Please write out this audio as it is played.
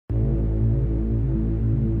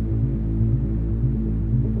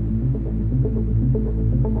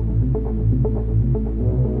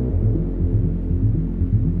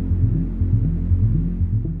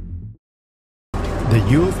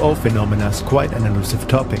UFO phenomena is quite an elusive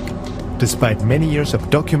topic. Despite many years of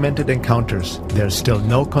documented encounters, there is still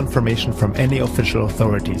no confirmation from any official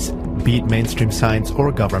authorities, be it mainstream science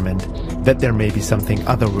or government, that there may be something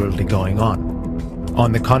otherworldly going on.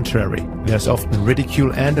 On the contrary, there's often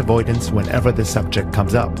ridicule and avoidance whenever the subject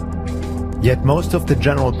comes up. Yet most of the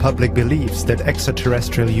general public believes that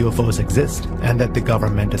extraterrestrial UFOs exist and that the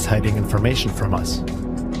government is hiding information from us.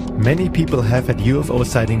 Many people have had UFO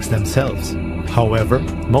sightings themselves. However,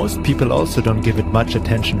 most people also don't give it much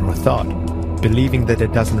attention or thought, believing that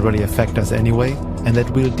it doesn't really affect us anyway and that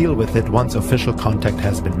we'll deal with it once official contact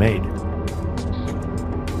has been made.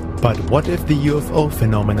 But what if the UFO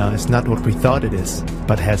phenomena is not what we thought it is,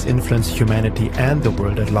 but has influenced humanity and the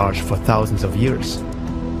world at large for thousands of years?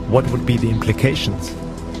 What would be the implications?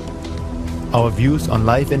 Our views on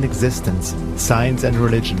life and existence, science and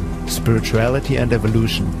religion, spirituality and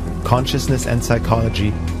evolution, consciousness and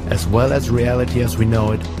psychology, as well as reality as we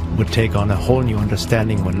know it, would take on a whole new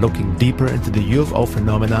understanding when looking deeper into the UFO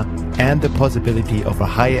phenomena and the possibility of a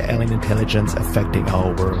higher alien intelligence affecting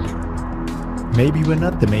our world. Maybe we're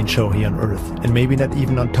not the main show here on Earth, and maybe not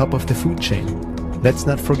even on top of the food chain. Let's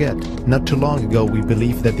not forget, not too long ago we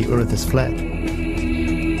believed that the Earth is flat.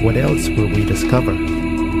 What else will we discover?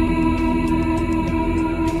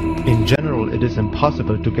 In general, it is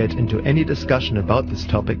impossible to get into any discussion about this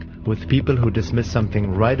topic with people who dismiss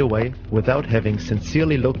something right away without having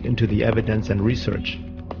sincerely looked into the evidence and research.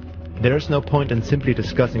 There is no point in simply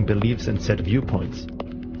discussing beliefs and set viewpoints.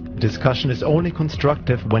 Discussion is only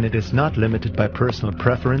constructive when it is not limited by personal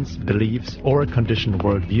preference, beliefs, or a conditioned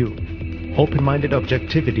worldview. Open-minded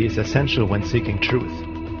objectivity is essential when seeking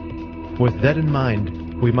truth. With that in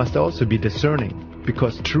mind, we must also be discerning,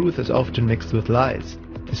 because truth is often mixed with lies,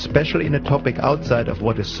 especially in a topic outside of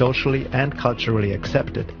what is socially and culturally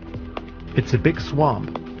accepted. It's a big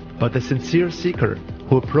swamp, but the sincere seeker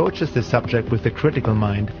who approaches the subject with a critical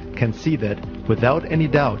mind can see that, without any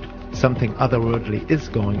doubt, something otherworldly is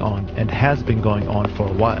going on and has been going on for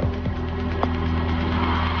a while.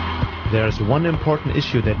 There is one important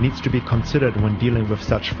issue that needs to be considered when dealing with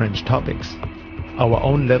such fringe topics: our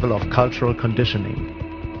own level of cultural conditioning.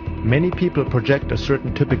 Many people project a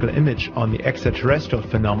certain typical image on the extraterrestrial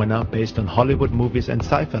phenomena based on Hollywood movies and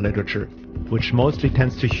sci-fi literature, which mostly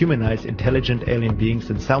tends to humanize intelligent alien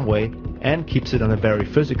beings in some way and keeps it on a very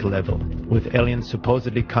physical level, with aliens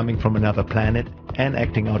supposedly coming from another planet and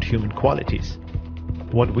acting out human qualities.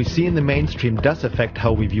 What we see in the mainstream does affect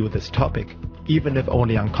how we view this topic, even if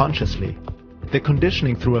only unconsciously. The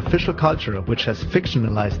conditioning through official culture which has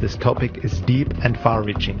fictionalized this topic is deep and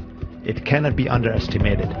far-reaching. It cannot be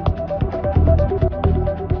underestimated.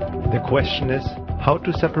 The question is, how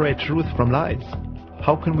to separate truth from lies?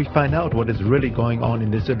 How can we find out what is really going on in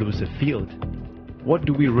this elusive field? What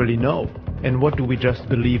do we really know, and what do we just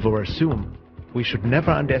believe or assume? We should never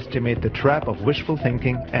underestimate the trap of wishful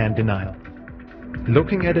thinking and denial.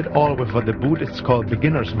 Looking at it all with what the Buddhists call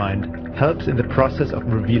beginner's mind helps in the process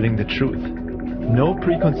of revealing the truth. No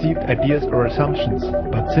preconceived ideas or assumptions,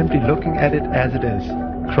 but simply looking at it as it is,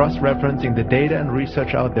 cross-referencing the data and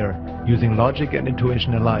research out there, using logic and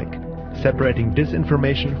intuition alike, separating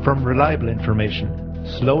disinformation from reliable information,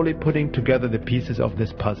 slowly putting together the pieces of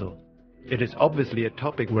this puzzle. It is obviously a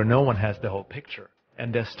topic where no one has the whole picture,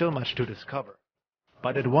 and there's still much to discover.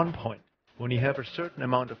 But at one point, when you have a certain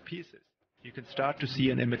amount of pieces, you can start to see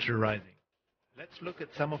an image arising. Let's look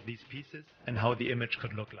at some of these pieces and how the image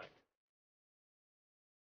could look like.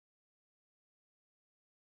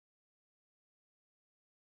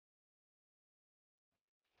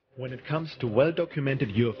 When it comes to well-documented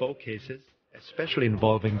UFO cases, especially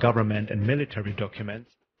involving government and military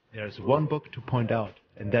documents, there is one book to point out,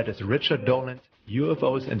 and that is Richard Dolan's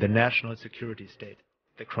UFOs and the National Security State,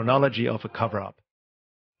 The Chronology of a Cover-Up.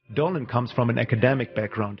 Dolan comes from an academic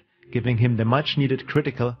background, giving him the much-needed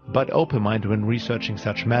critical but open mind when researching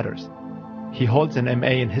such matters. He holds an MA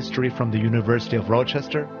in History from the University of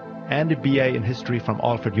Rochester and a BA in History from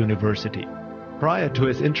Alfred University. Prior to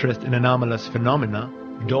his interest in anomalous phenomena,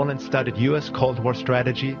 Dolan studied US Cold War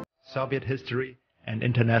strategy, Soviet history, and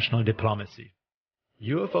international diplomacy.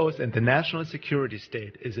 UFOs and the National Security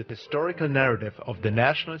State is a historical narrative of the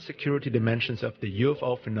national security dimensions of the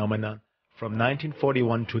UFO phenomenon from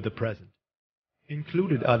 1941 to the present.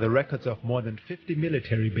 Included are the records of more than 50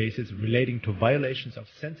 military bases relating to violations of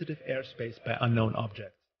sensitive airspace by unknown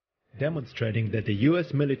objects, demonstrating that the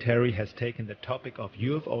US military has taken the topic of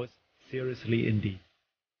UFOs seriously indeed.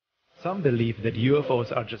 Some believe that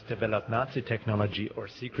UFOs are just developed Nazi technology or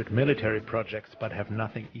secret military projects but have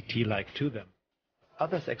nothing ET-like to them.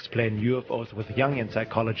 Others explain UFOs with Jungian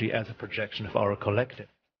psychology as a projection of our collective.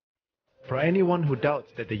 For anyone who doubts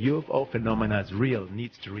that the UFO phenomena is real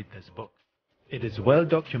needs to read this book. It is well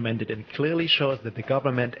documented and clearly shows that the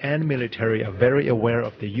government and military are very aware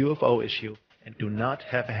of the UFO issue and do not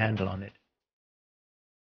have a handle on it.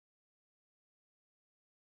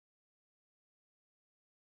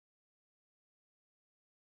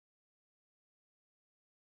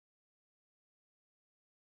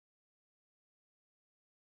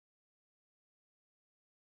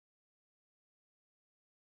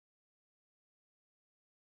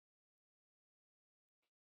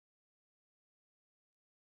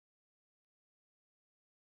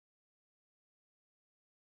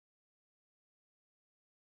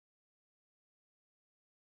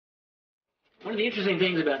 One of the interesting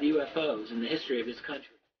things about UFOs in the history of this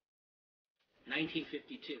country,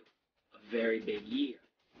 1952, a very big year.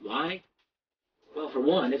 Why? Well, for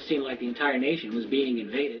one, it seemed like the entire nation was being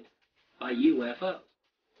invaded by UFOs.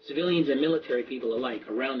 Civilians and military people alike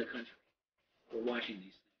around the country were watching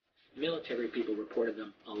these things. Military people reported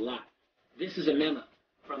them a lot. This is a memo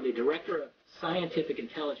from the Director of Scientific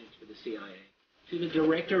Intelligence for the CIA to the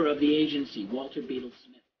Director of the agency, Walter Beadle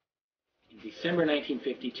Smith, in December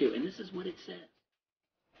 1952, and this is what it says.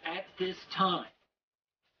 At this time,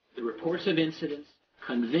 the reports of incidents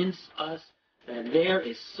convince us that there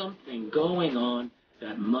is something going on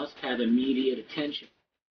that must have immediate attention.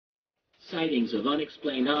 Sightings of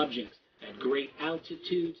unexplained objects at great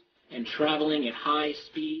altitudes and traveling at high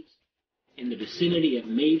speeds in the vicinity of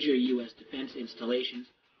major U.S. defense installations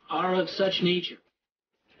are of such nature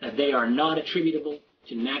that they are not attributable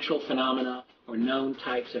to natural phenomena or known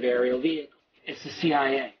types of aerial vehicles. It's the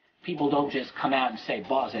CIA. People don't just come out and say,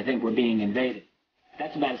 boss, I think we're being invaded.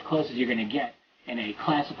 That's about as close as you're going to get in a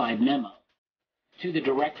classified memo to the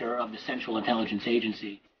director of the Central Intelligence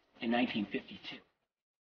Agency in 1952.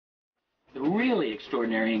 The really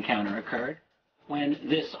extraordinary encounter occurred when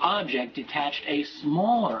this object detached a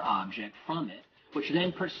smaller object from it, which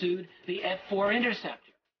then pursued the F-4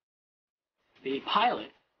 interceptor. The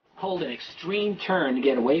pilot pulled an extreme turn to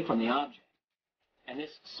get away from the object, and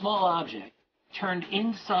this small object turned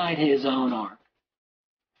inside his own arc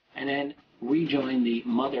and then rejoined the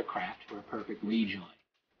mother craft for a perfect rejoin.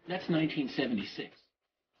 That's 1976.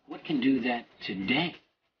 What can do that today,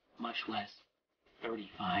 much less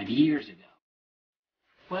 35 years ago?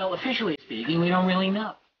 Well, officially speaking, we don't really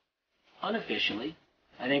know. Unofficially,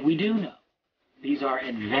 I think we do know. These are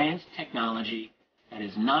advanced technology that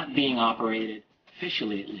is not being operated,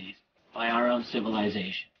 officially at least, by our own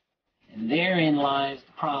civilization. And therein lies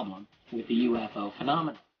the problem with the UFO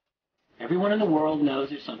phenomenon. Everyone in the world knows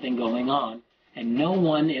there's something going on, and no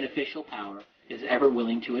one in official power is ever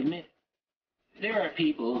willing to admit it. There are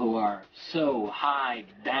people who are so hide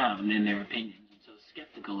down in their opinions and so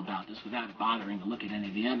skeptical about this without bothering to look at any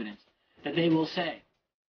of the evidence that they will say,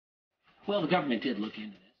 well, the government did look into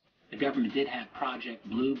this. The government did have Project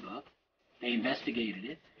Blue Book. They investigated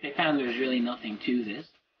it. They found there was really nothing to this.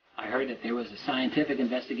 I heard that there was a scientific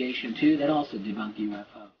investigation, too, that also debunked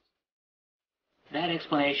UFOs. That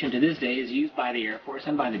explanation to this day is used by the Air Force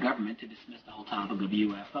and by the government to dismiss the whole topic of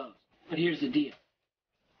UFOs. But here's the deal.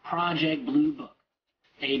 Project Blue Book,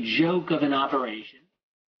 a joke of an operation.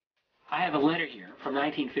 I have a letter here from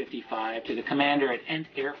 1955 to the commander at Ent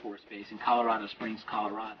Air Force Base in Colorado Springs,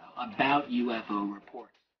 Colorado, about UFO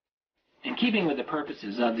reports. In keeping with the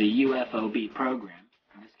purposes of the UFOB program,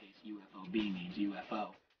 in this case UFOB means UFO,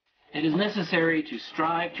 it is necessary to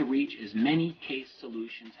strive to reach as many case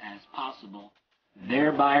solutions as possible,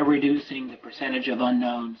 thereby reducing the percentage of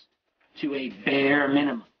unknowns to a bare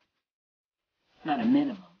minimum. Not a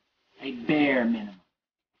minimum, a bare minimum.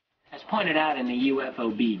 As pointed out in the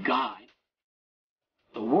UFOB guide,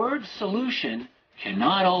 the word solution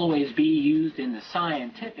cannot always be used in the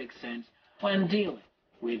scientific sense when dealing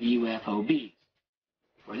with UFOBs.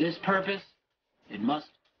 For this purpose, it must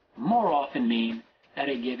more often mean that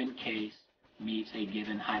a given case meets a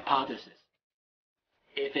given hypothesis.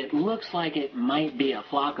 If it looks like it might be a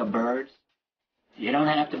flock of birds, you don't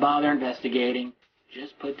have to bother investigating.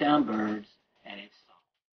 Just put down birds, and it's solved.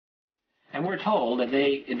 And we're told that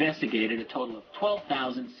they investigated a total of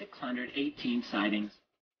 12,618 sightings,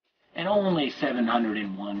 and only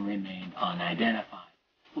 701 remained unidentified.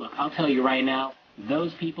 Look, I'll tell you right now,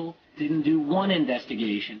 those people didn't do one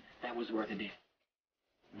investigation that was worth a damn.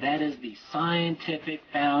 That is the scientific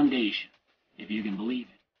foundation, if you can believe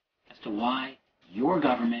it, as to why your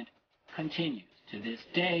government continues to this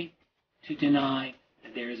day to deny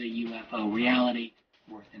that there is a UFO reality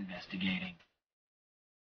worth investigating.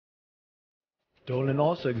 Dolan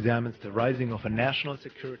also examines the rising of a national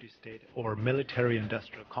security state or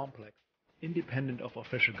military-industrial complex independent of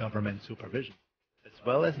official government supervision, as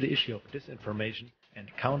well as the issue of disinformation and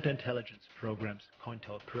counterintelligence programs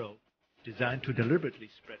COINTELPRO, designed to deliberately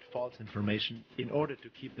spread false information in order to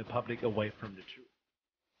keep the public away from the truth.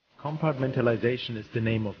 Compartmentalization is the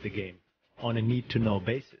name of the game, on a need-to-know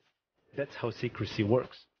basis. That's how secrecy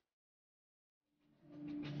works.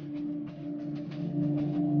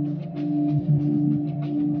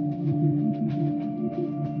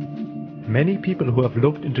 Many people who have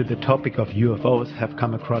looked into the topic of UFOs have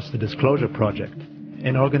come across the Disclosure Project,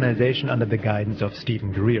 an organization under the guidance of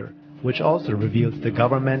Stephen Greer, which also reveals the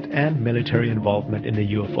government and military involvement in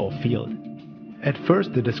the UFO field. At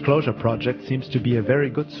first, the Disclosure Project seems to be a very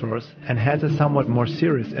good source and has a somewhat more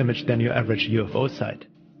serious image than your average UFO site.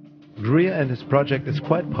 Greer and his project is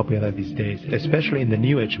quite popular these days, especially in the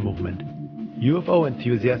New Age movement. UFO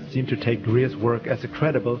enthusiasts seem to take Greer's work as a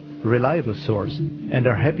credible, reliable source, and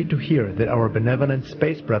are happy to hear that our benevolent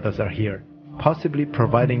space brothers are here, possibly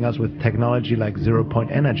providing us with technology like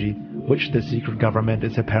zero-point energy, which the secret government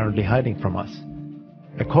is apparently hiding from us.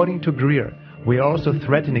 According to Greer, we are also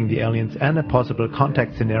threatening the aliens and a possible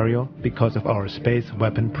contact scenario because of our space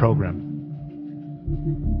weapon program.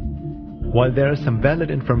 While there is some valid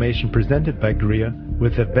information presented by Greer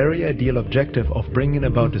with the very ideal objective of bringing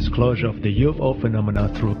about disclosure of the UFO phenomena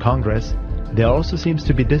through Congress, there also seems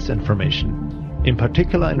to be disinformation, in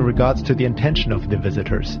particular in regards to the intention of the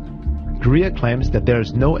visitors. Greer claims that there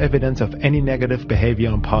is no evidence of any negative behavior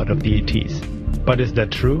on part of the ETs. But is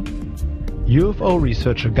that true? UFO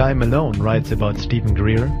researcher Guy Malone writes about Stephen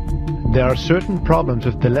Greer. There are certain problems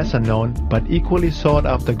with the lesser-known but equally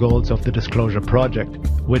sought-after goals of the Disclosure Project,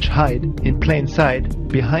 which hide, in plain sight,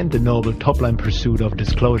 behind the noble top-line pursuit of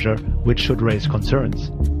disclosure, which should raise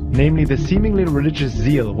concerns. Namely, the seemingly religious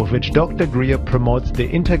zeal with which Dr. Greer promotes the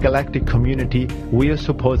intergalactic community we are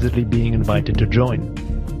supposedly being invited to join.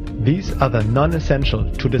 These other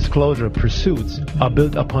non-essential to disclosure pursuits are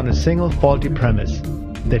built upon a single faulty premise,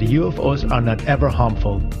 that UFOs are not ever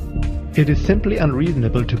harmful. It is simply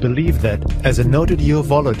unreasonable to believe that, as a noted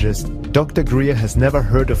ufologist, Dr. Greer has never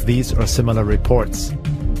heard of these or similar reports.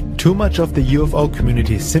 Too much of the UFO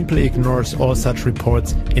community simply ignores all such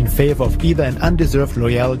reports in favor of either an undeserved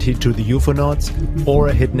loyalty to the ufonauts or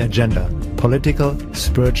a hidden agenda, political,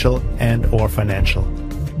 spiritual, and/or financial.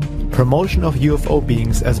 Promotion of UFO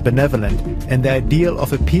beings as benevolent and the ideal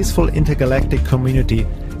of a peaceful intergalactic community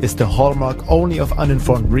is the hallmark only of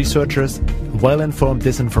uninformed researchers, well-informed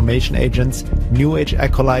disinformation agents, New Age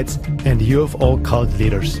acolytes, and UFO cult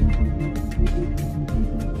leaders.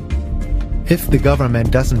 If the government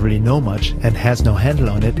doesn't really know much and has no handle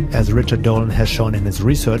on it, as Richard Dolan has shown in his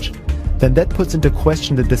research, then that puts into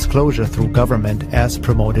question the disclosure through government as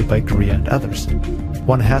promoted by Greer and others.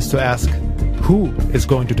 One has to ask, who is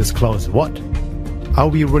going to disclose what? Are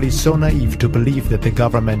we really so naive to believe that the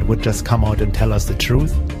government would just come out and tell us the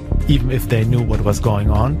truth, even if they knew what was going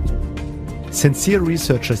on? Sincere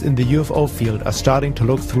researchers in the UFO field are starting to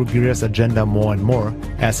look through Greer's agenda more and more,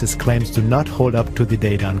 as his claims do not hold up to the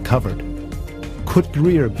data uncovered. Could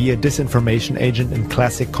Greer be a disinformation agent in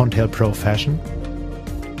classic COINTELPRO fashion?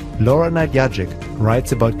 Laura Knight-Yajic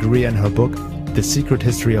writes about Greer in her book, The Secret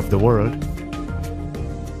History of the World.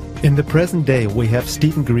 In the present day, we have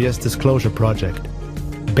Stephen Greer's Disclosure Project.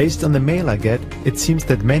 Based on the mail I get, it seems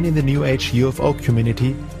that many in the New Age UFO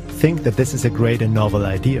community think that this is a great and novel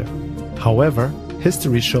idea. However,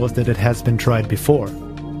 history shows that it has been tried before.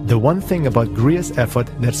 The one thing about Greer's effort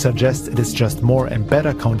that suggests it is just more and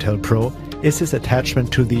better COINTELPRO is his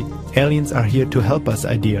attachment to the aliens are here to help us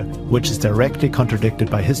idea, which is directly contradicted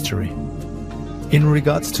by history. In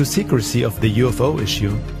regards to secrecy of the UFO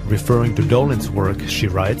issue, referring to Dolan's work, she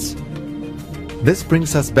writes, "This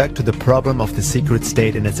brings us back to the problem of the secret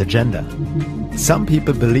state and its agenda. Some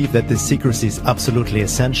people believe that this secrecy is absolutely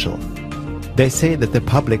essential. They say that the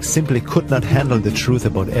public simply could not handle the truth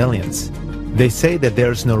about aliens. They say that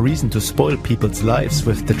there is no reason to spoil people's lives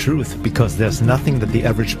with the truth because there's nothing that the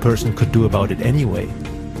average person could do about it anyway.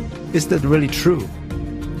 Is that really true?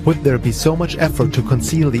 Would there be so much effort to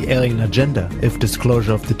conceal the alien agenda if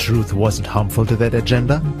disclosure of the truth wasn't harmful to that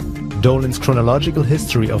agenda?" Dolan's chronological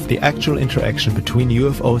history of the actual interaction between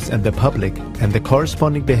UFOs and the public and the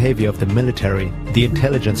corresponding behavior of the military, the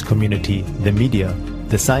intelligence community, the media,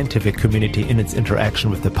 the scientific community in its interaction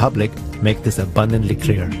with the public make this abundantly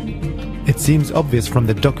clear. It seems obvious from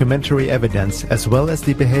the documentary evidence as well as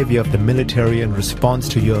the behavior of the military in response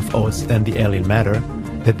to UFOs and the alien matter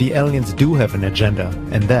that the aliens do have an agenda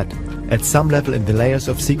and that, at some level in the layers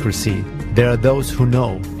of secrecy, there are those who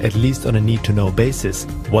know, at least on a need-to-know basis,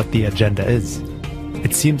 what the agenda is.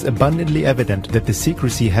 It seems abundantly evident that the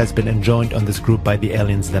secrecy has been enjoined on this group by the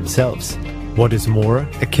aliens themselves. What is more,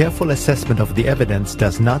 a careful assessment of the evidence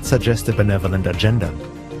does not suggest a benevolent agenda.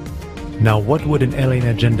 Now, what would an alien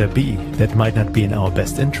agenda be that might not be in our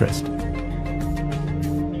best interest?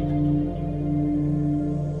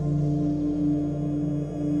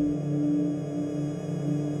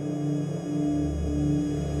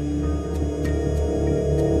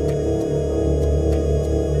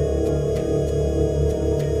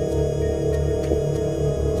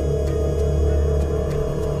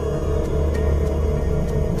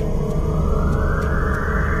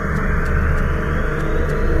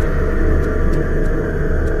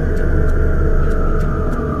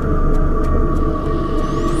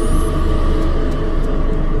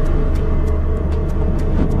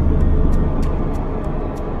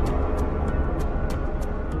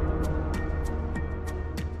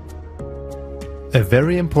 A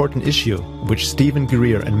very important issue, which Stephen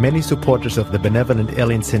Greer and many supporters of the benevolent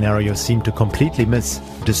alien scenario seem to completely miss,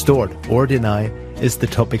 distort, or deny, is the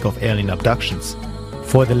topic of alien abductions.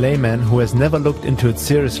 For the layman who has never looked into it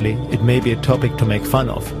seriously, it may be a topic to make fun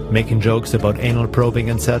of, making jokes about anal probing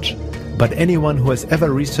and such, but anyone who has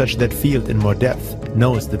ever researched that field in more depth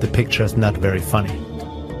knows that the picture is not very funny.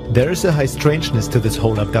 There is a high strangeness to this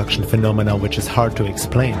whole abduction phenomena which is hard to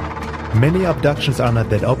explain. Many abductions are not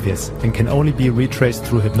that obvious and can only be retraced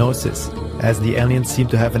through hypnosis, as the aliens seem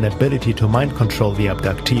to have an ability to mind control the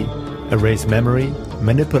abductee, erase memory,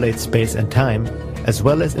 manipulate space and time, as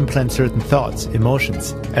well as implant certain thoughts,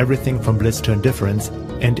 emotions, everything from bliss to indifference,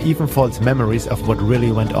 and even false memories of what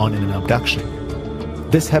really went on in an abduction.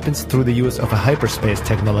 This happens through the use of a hyperspace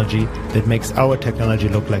technology that makes our technology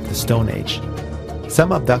look like the Stone Age.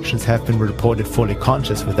 Some abductions have been reported fully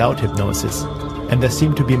conscious without hypnosis, and there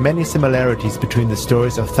seem to be many similarities between the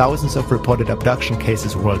stories of thousands of reported abduction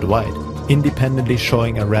cases worldwide, independently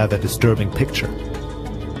showing a rather disturbing picture.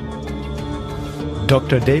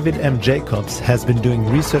 Dr. David M. Jacobs has been doing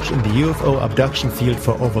research in the UFO abduction field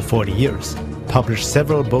for over 40 years, published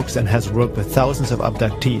several books and has worked with thousands of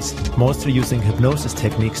abductees, mostly using hypnosis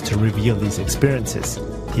techniques to reveal these experiences.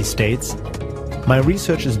 He states, "My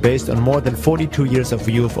research is based on more than 42 years of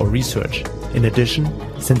UFO research. In addition,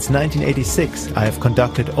 since 1986, I have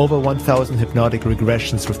conducted over 1,000 hypnotic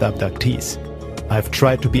regressions with abductees. I have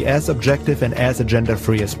tried to be as objective and as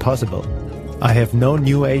agenda-free as possible. I have no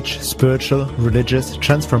New Age, spiritual, religious,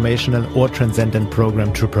 transformational or transcendent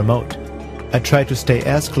program to promote. I try to stay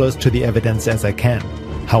as close to the evidence as I can.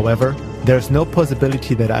 However, there is no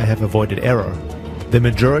possibility that I have avoided error. The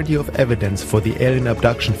majority of evidence for the alien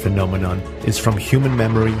abduction phenomenon is from human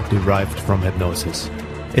memory derived from hypnosis.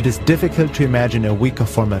 It is difficult to imagine a weaker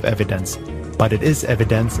form of evidence, but it is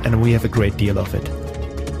evidence and we have a great deal of it."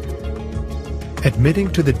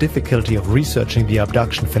 Admitting to the difficulty of researching the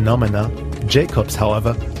abduction phenomena, Jacobs,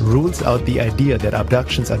 however, rules out the idea that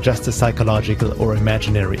abductions are just a psychological or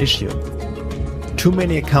imaginary issue. Too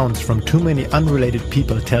many accounts from too many unrelated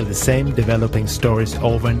people tell the same developing stories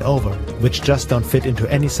over and over, which just don't fit into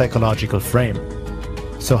any psychological frame.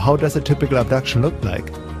 So how does a typical abduction look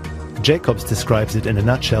like? Jacobs describes it in a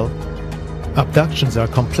nutshell. Abductions are a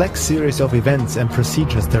complex series of events and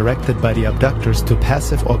procedures directed by the abductors to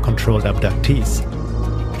passive or controlled abductees.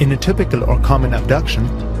 In a typical or common abduction,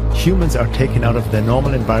 humans are taken out of their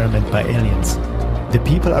normal environment by aliens. The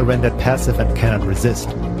people are rendered passive and cannot resist.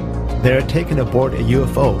 They are taken aboard a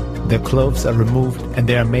UFO, their clothes are removed and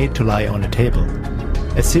they are made to lie on a table.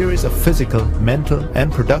 A series of physical, mental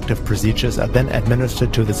and productive procedures are then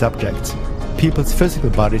administered to the subjects. People's physical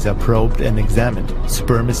bodies are probed and examined,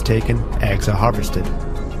 sperm is taken, eggs are harvested.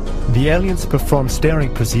 The aliens perform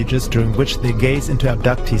staring procedures during which they gaze into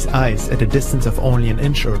abductees' eyes at a distance of only an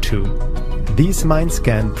inch or two. These mind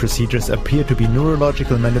scan procedures appear to be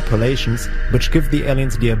neurological manipulations which give the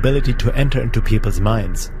aliens the ability to enter into people's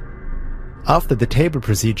minds. After the table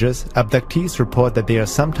procedures, abductees report that they are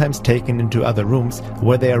sometimes taken into other rooms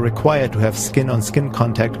where they are required to have skin-on-skin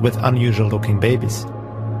contact with unusual-looking babies.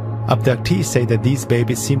 Abductees say that these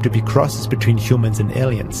babies seem to be crosses between humans and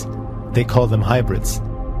aliens. They call them hybrids.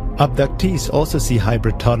 Abductees also see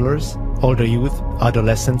hybrid toddlers, older youth,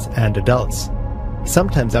 adolescents and adults.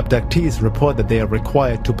 Sometimes abductees report that they are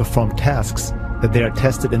required to perform tasks, that they are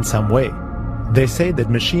tested in some way. They say that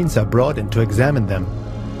machines are brought in to examine them.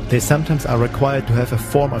 They sometimes are required to have a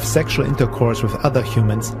form of sexual intercourse with other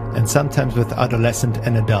humans and sometimes with adolescent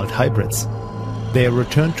and adult hybrids. They are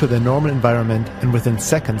returned to their normal environment and within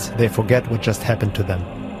seconds they forget what just happened to them.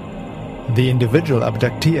 The individual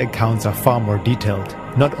abductee accounts are far more detailed.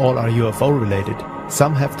 Not all are UFO related.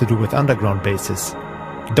 Some have to do with underground bases.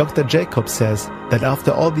 Dr. Jacobs says that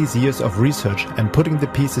after all these years of research and putting the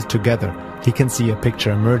pieces together, he can see a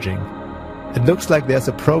picture emerging. It looks like there's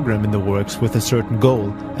a program in the works with a certain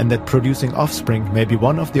goal, and that producing offspring may be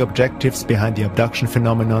one of the objectives behind the abduction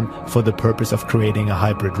phenomenon for the purpose of creating a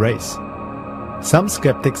hybrid race. Some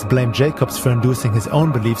skeptics blame Jacobs for inducing his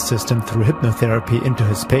own belief system through hypnotherapy into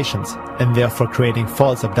his patients, and therefore creating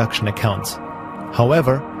false abduction accounts.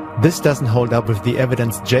 However, this doesn't hold up with the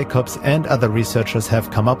evidence Jacobs and other researchers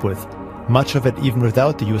have come up with, much of it even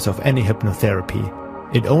without the use of any hypnotherapy.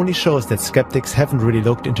 It only shows that skeptics haven't really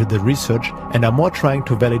looked into the research and are more trying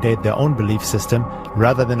to validate their own belief system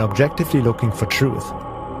rather than objectively looking for truth.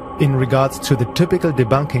 In regards to the typical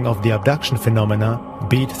debunking of the abduction phenomena,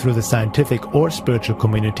 be it through the scientific or spiritual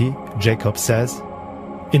community, Jacobs says,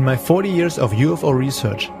 "In my 40 years of UFO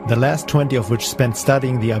research, the last 20 of which spent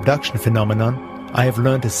studying the abduction phenomenon, I have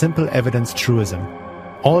learned a simple evidence truism.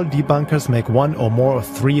 All debunkers make one or more of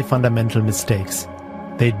three fundamental mistakes.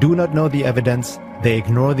 They do not know the evidence, they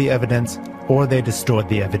ignore the evidence, or they distort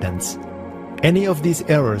the evidence. Any of these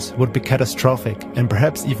errors would be catastrophic and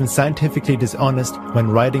perhaps even scientifically dishonest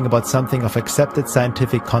when writing about something of accepted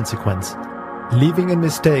scientific consequence. Leaving in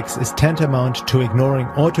mistakes is tantamount to ignoring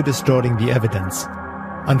or to distorting the evidence.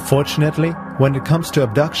 Unfortunately, when it comes to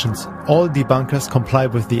abductions, all debunkers comply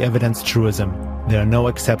with the evidence truism. There are no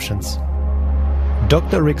exceptions."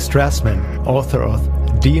 Dr. Rick Strassman, author of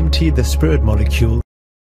DMT, the Spirit Molecule,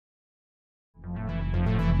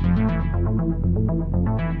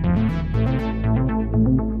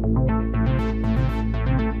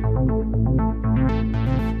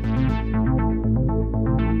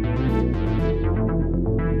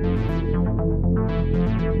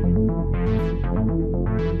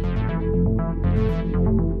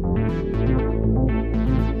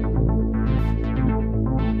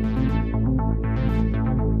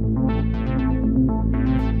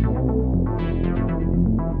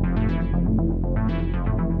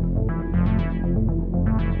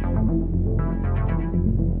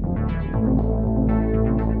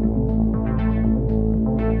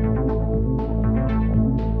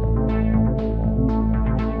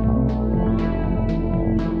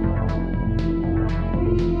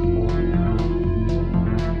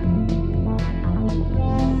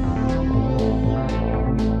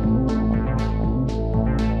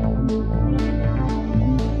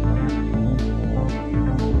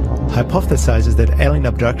 hypothesizes that alien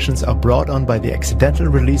abductions are brought on by the accidental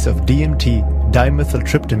release of DMT,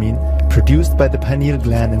 dimethyltryptamine, produced by the pineal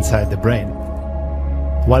gland inside the brain.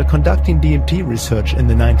 While conducting DMT research in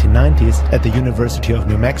the 1990s at the University of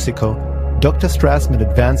New Mexico, Dr. Strassman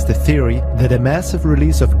advanced the theory that a massive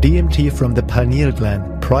release of DMT from the pineal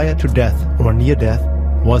gland prior to death or near death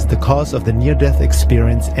was the cause of the near-death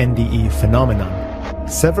experience NDE phenomenon.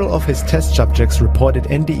 Several of his test subjects reported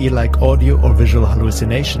NDE-like audio or visual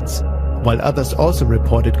hallucinations, while others also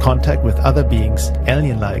reported contact with other beings,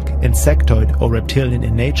 alien-like, insectoid or reptilian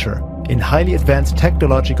in nature, in highly advanced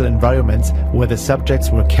technological environments where the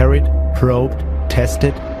subjects were carried, probed,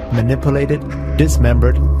 tested, manipulated,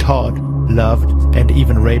 dismembered, taught, loved, and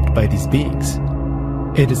even raped by these beings.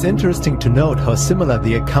 It is interesting to note how similar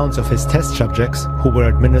the accounts of his test subjects, who were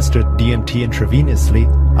administered DMT intravenously,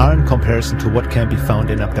 are in comparison to what can be found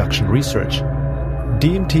in abduction research.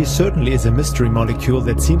 DMT certainly is a mystery molecule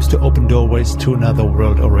that seems to open doorways to another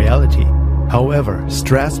world or reality. However,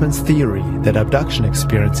 Strassman's theory that abduction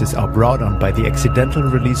experiences are brought on by the accidental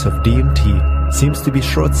release of DMT seems to be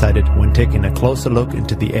short-sighted when taking a closer look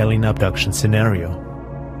into the alien abduction scenario.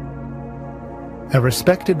 A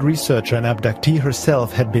respected researcher and abductee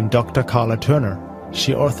herself had been Dr. Karla Turner.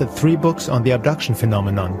 She authored 3 books on the abduction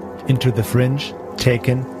phenomenon: Into the Fringe,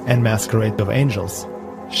 Taken, and Masquerade of Angels.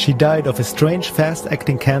 She died of a strange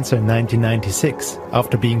fast-acting cancer in 1996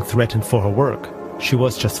 after being threatened for her work. She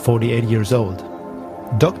was just 48 years old.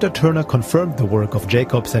 Dr. Turner confirmed the work of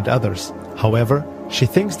Jacobs and others. However, she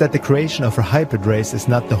thinks that the creation of a hybrid race is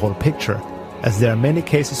not the whole picture, as there are many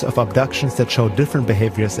cases of abductions that show different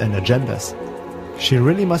behaviors and agendas. She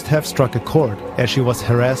really must have struck a chord, as she was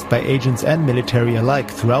harassed by agents and military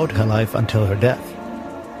alike throughout her life until her death.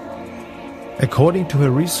 According to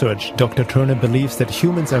her research, Dr. Turner believes that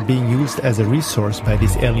humans are being used as a resource by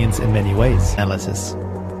these aliens in many ways. Analysis.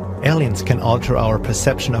 Aliens can alter our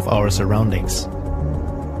perception of our surroundings.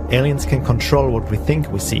 Aliens can control what we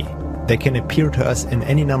think we see. They can appear to us in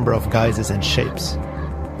any number of guises and shapes.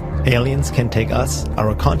 Aliens can take us,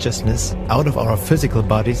 our consciousness, out of our physical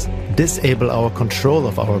bodies, disable our control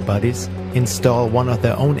of our bodies, install one of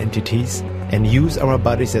their own entities, and use our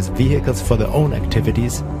bodies as vehicles for their own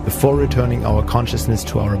activities before returning our consciousness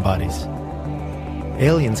to our bodies.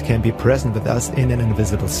 Aliens can be present with us in an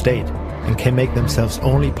invisible state and can make themselves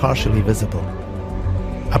only partially visible.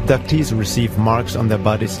 Abductees receive marks on their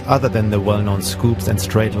bodies other than the well-known scoops and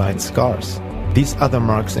straight-line scars. These other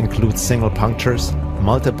marks include single punctures,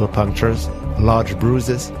 multiple punctures, large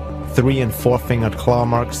bruises, 3- and 4-fingered claw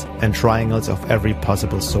marks, and triangles of every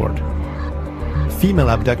possible sort. Female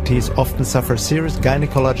abductees often suffer serious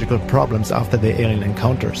gynecological problems after their alien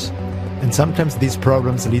encounters, and sometimes these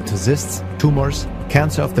problems lead to cysts, tumors,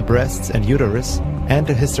 cancer of the breasts and uterus, and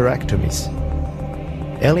to hysterectomies.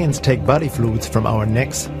 Aliens take body fluids from our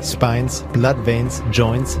necks, spines, blood veins,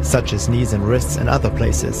 joints such as knees and wrists and other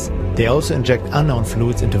places. They also inject unknown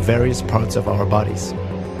fluids into various parts of our bodies.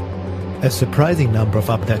 A surprising number of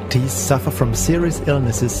abductees suffer from serious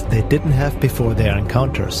illnesses they didn't have before their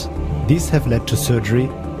encounters. These have led to surgery,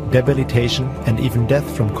 debilitation, and even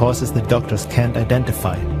death from causes the doctors can't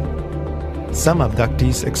identify. Some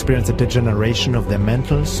abductees experience a degeneration of their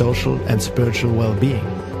mental, social, and spiritual well-being.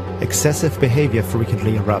 Excessive behavior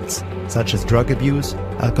frequently erupts, such as drug abuse,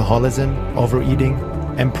 alcoholism, overeating,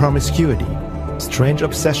 and promiscuity. Strange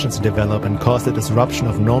obsessions develop and cause the disruption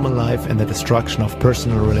of normal life and the destruction of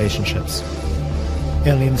personal relationships.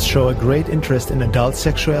 Aliens show a great interest in adult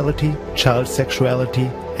sexuality, child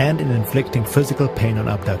sexuality, and in inflicting physical pain on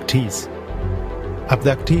abductees.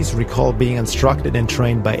 Abductees recall being instructed and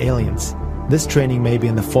trained by aliens. This training may be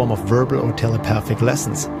in the form of verbal or telepathic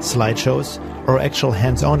lessons, slideshows, or actual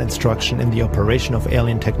hands-on instruction in the operation of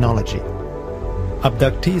alien technology.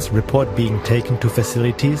 Abductees report being taken to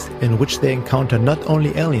facilities in which they encounter not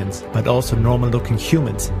only aliens, but also normal-looking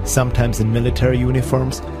humans, sometimes in military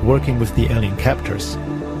uniforms, working with the alien captors.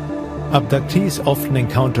 Abductees often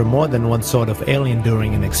encounter more than one sort of alien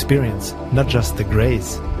during an experience, not just the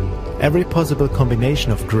greys. Every possible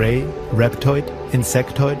combination of grey, reptoid,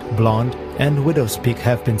 insectoid, blonde, and widow's peak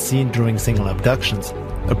have been seen during single abductions,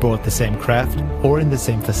 aboard the same craft or in the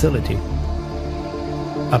same facility.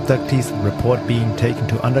 Abductees report being taken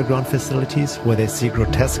to underground facilities where they see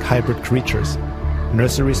grotesque hybrid creatures,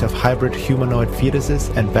 nurseries of hybrid humanoid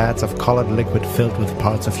fetuses and vats of colored liquid filled with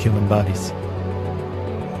parts of human bodies.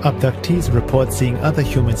 Abductees report seeing other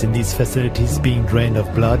humans in these facilities being drained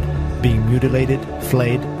of blood, being mutilated,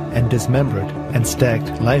 flayed, and dismembered, and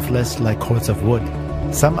stacked lifeless like cords of wood.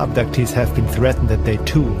 Some abductees have been threatened that they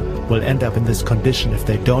too will end up in this condition if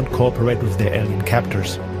they don't cooperate with their alien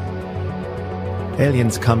captors.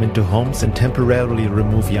 Aliens come into homes and temporarily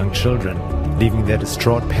remove young children, leaving their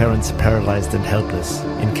distraught parents paralyzed and helpless.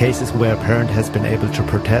 In cases where a parent has been able to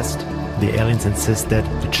protest, the aliens insist that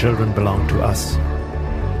the children belong to us.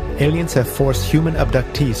 Aliens have forced human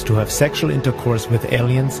abductees to have sexual intercourse with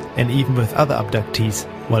aliens and even with other abductees,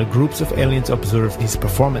 while groups of aliens observe these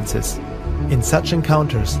performances. In such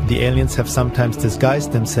encounters, the aliens have sometimes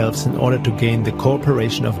disguised themselves in order to gain the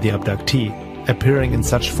cooperation of the abductee, appearing in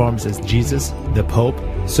such forms as Jesus, the Pope,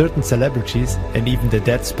 certain celebrities, and even the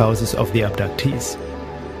dead spouses of the abductees.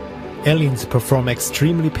 Aliens perform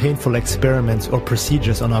extremely painful experiments or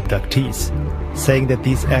procedures on abductees, saying that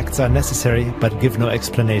these acts are necessary but give no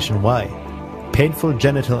explanation why. Painful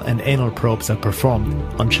genital and anal probes are performed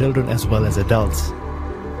on children as well as adults.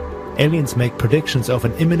 Aliens make predictions of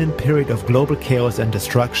an imminent period of global chaos and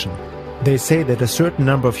destruction. They say that a certain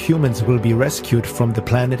number of humans will be rescued from the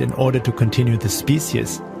planet in order to continue the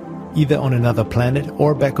species, either on another planet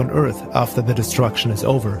or back on Earth after the destruction is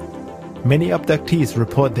over. Many abductees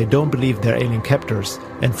report they don't believe their alien captors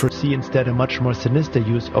and foresee instead a much more sinister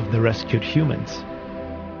use of the rescued humans.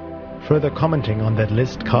 Further commenting on that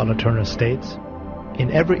list, Karla Turner states,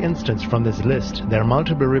 "In every instance from this list, there are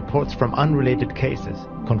multiple reports from unrelated cases,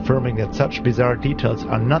 confirming that such bizarre details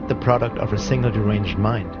are not the product of a single deranged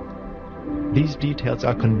mind. These details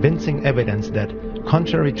are convincing evidence that,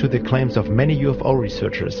 contrary to the claims of many UFO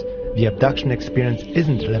researchers, the abduction experience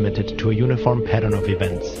isn't limited to a uniform pattern of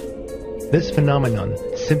events. This phenomenon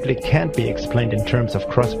simply can't be explained in terms of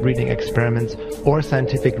crossbreeding experiments or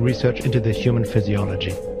scientific research into the human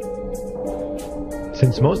physiology."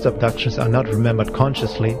 Since most abductions are not remembered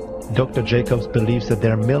consciously, Dr. Jacobs believes that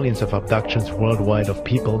there are millions of abductions worldwide of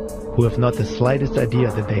people who have not the slightest idea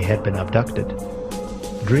that they had been abducted.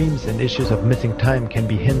 Dreams and issues of missing time can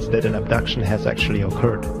be hints that an abduction has actually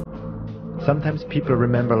occurred. Sometimes people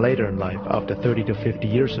remember later in life, after 30 to 50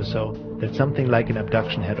 years or so, that something like an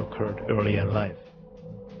abduction had occurred earlier in life.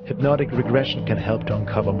 Hypnotic regression can help to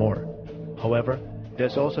uncover more. However,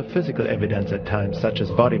 there's also physical evidence at times, such as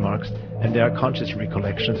body marks, and there are conscious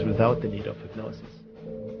recollections without the need of hypnosis.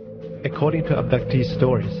 According to abductee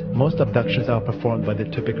stories, most abductions are performed by the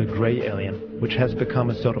typical grey alien, which has become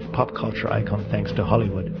a sort of pop culture icon thanks to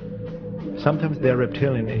Hollywood. Sometimes there are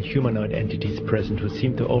reptilian and humanoid entities present who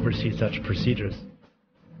seem to oversee such procedures.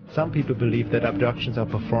 Some people believe that abductions are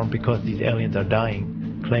performed because these aliens are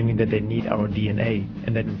dying, claiming that they need our DNA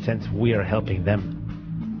and that in a sense we are helping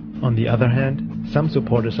them. On the other hand, some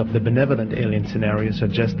supporters of the benevolent alien scenario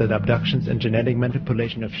suggest that abductions and genetic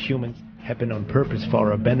manipulation of humans happen on purpose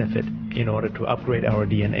for our benefit in order to upgrade our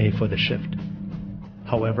DNA for the shift.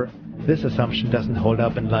 However, this assumption doesn't hold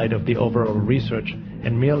up in light of the overall research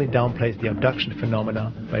and merely downplays the abduction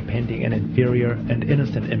phenomena by painting an inferior and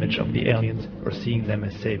innocent image of the aliens or seeing them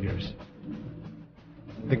as saviors.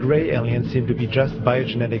 The gray aliens seem to be just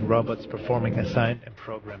biogenetic robots performing assigned and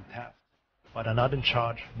programmed tasks, but are not in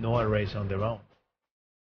charge nor a race on their own.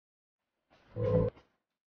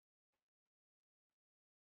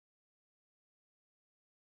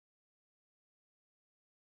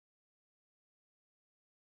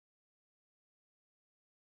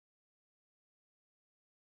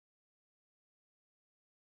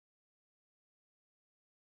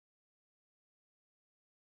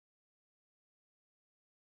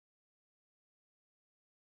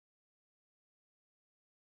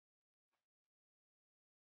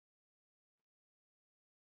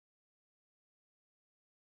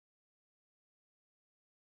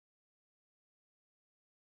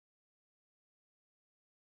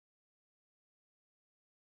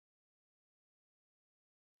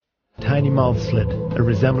 Tiny mouth slit, a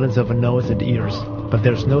resemblance of a nose and ears, but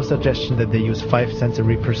there's no suggestion that they use five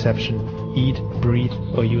sensory perception, eat, breathe,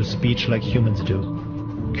 or use speech like humans do.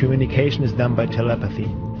 Communication is done by telepathy.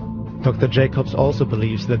 Dr. Jacobs also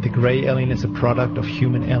believes that the gray alien is a product of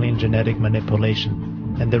human-alien genetic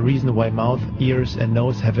manipulation, and the reason why mouth, ears, and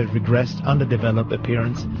nose have a regressed, underdeveloped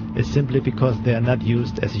appearance is simply because they are not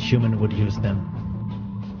used as a human would use them.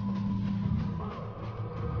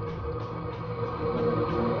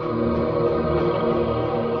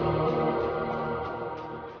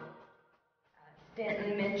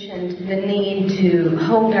 The need to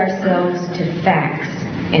hold ourselves to facts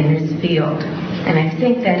in this field. And I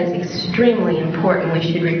think that is extremely important. We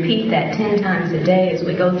should repeat that 10 times a day as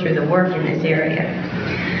we go through the work in this area.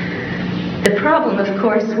 The problem, of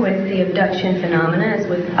course, with the abduction phenomena, as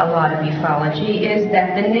with a lot of ufology, is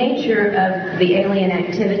that the nature of the alien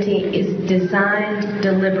activity is designed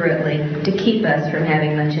deliberately to keep us from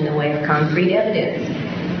having much in the way of concrete evidence.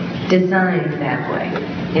 Designed that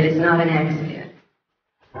way. It is not an accident.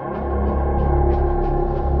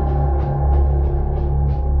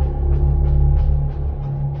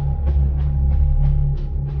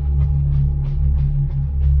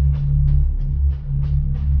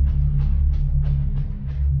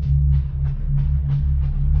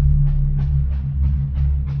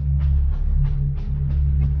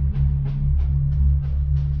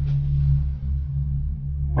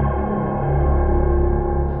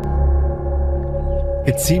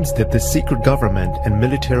 It seems that the secret government and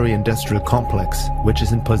military-industrial complex, which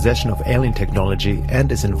is in possession of alien technology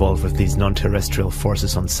and is involved with these non-terrestrial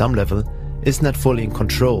forces on some level, is not fully in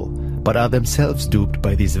control, but are themselves duped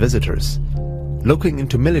by these visitors. Looking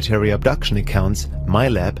into military abduction accounts,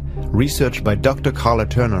 MyLab, researched by Dr. Karla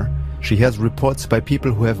Turner, she has reports by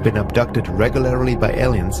people who have been abducted regularly by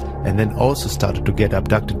aliens and then also started to get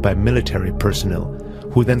abducted by military personnel,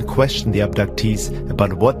 who then questioned the abductees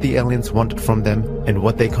about what the aliens wanted from them and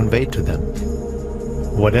what they conveyed to them.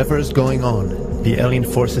 Whatever is going on, the alien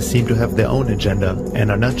forces seem to have their own agenda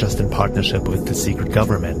and are not just in partnership with the secret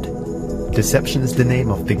government. Deception is the name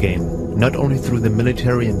of the game, not only through the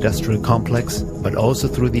military-industrial complex, but also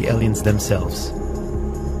through the aliens themselves.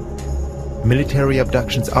 Military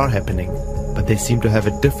abductions are happening, but they seem to have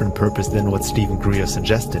a different purpose than what Stephen Greer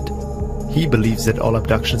suggested. He believes that all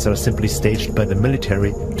abductions are simply staged by the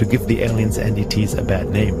military to give the aliens' entities a bad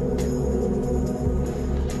name.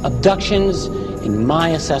 Abductions, in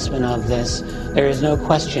my assessment of this, there is no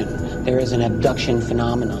question there is an abduction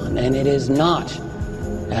phenomenon, and it is not,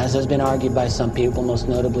 as has been argued by some people, most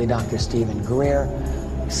notably Dr. Stephen Greer,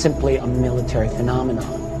 simply a military phenomenon.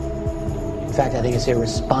 In fact, I think it's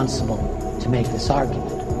irresponsible to make this argument.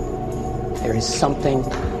 There is something...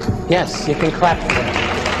 Yes, you can clap for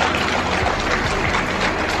that.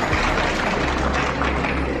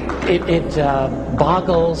 It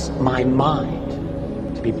boggles my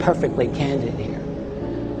mind, to be perfectly candid here,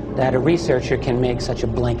 that a researcher can make such a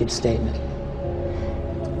blanket statement.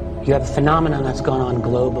 You have a phenomenon that's gone on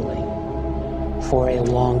globally for a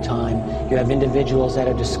long time. You have individuals that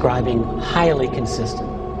are describing highly consistent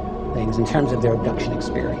things in terms of their abduction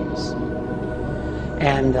experience.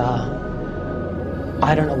 And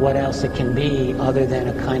I don't know what else it can be other than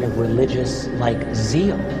a kind of religious-like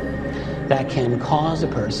zeal that can cause a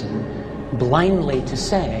person blindly to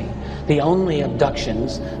say the only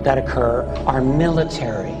abductions that occur are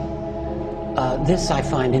military. This I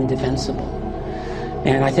find indefensible.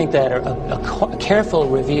 And I think that a careful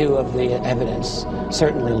review of the evidence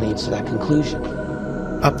certainly leads to that conclusion.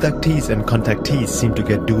 Abductees and contactees seem to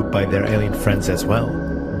get duped by their alien friends as well,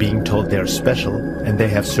 being told they are special and they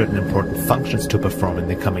have certain important functions to perform in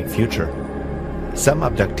the coming future. Some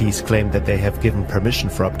abductees claim that they have given permission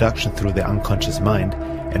for abduction through their unconscious mind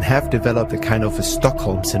and have developed a kind of a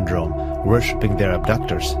Stockholm syndrome, worshipping their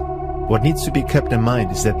abductors. What needs to be kept in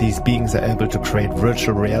mind is that these beings are able to create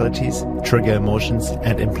virtual realities, trigger emotions,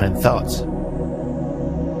 and implant thoughts.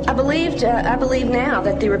 I believe now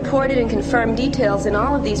that the reported and confirmed details in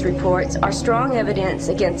all of these reports are strong evidence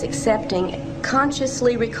against accepting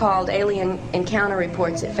consciously recalled alien encounter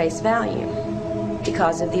reports at face value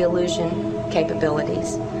because of the illusion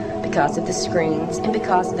capabilities, because of the screens, and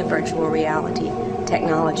because of the virtual reality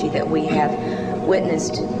technology that we have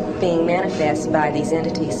witnessed being manifest by these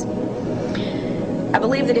entities. I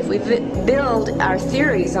believe that if we build our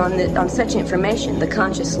theories on such information, the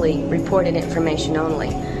consciously reported information only,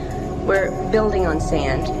 we're building on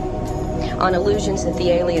sand, on illusions that the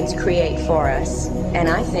aliens create for us, and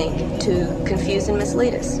I think to confuse and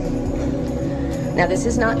mislead us. Now, this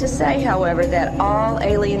is not to say, however, that all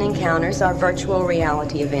alien encounters are virtual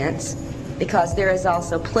reality events, because there is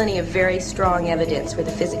also plenty of very strong evidence for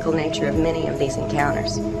the physical nature of many of these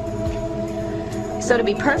encounters. So to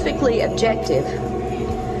be perfectly objective,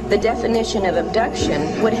 the definition of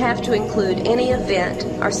abduction would have to include any event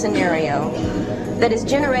or scenario that is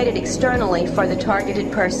generated externally for the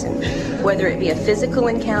targeted person, whether it be a physical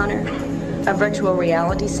encounter, a virtual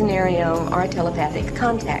reality scenario, or a telepathic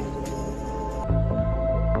contact.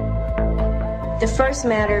 The first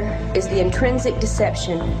matter is the intrinsic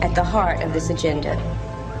deception at the heart of this agenda.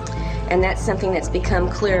 And that's something that's become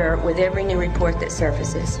clearer with every new report that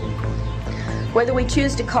surfaces. Whether we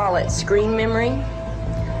choose to call it screen memory,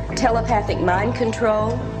 telepathic mind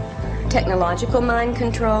control, technological mind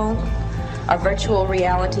control, or virtual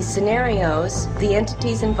reality scenarios, the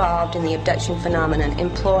entities involved in the abduction phenomenon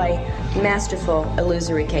employ masterful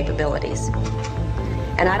illusory capabilities.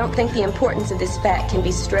 And I don't think the importance of this fact can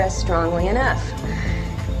be stressed strongly enough.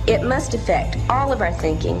 It must affect all of our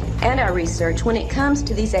thinking and our research when it comes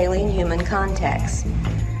to these alien-human contacts.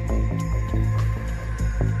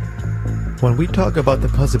 When we talk about the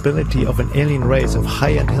possibility of an alien race of high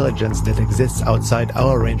intelligence that exists outside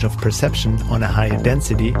our range of perception on a higher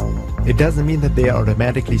density, it doesn't mean that they are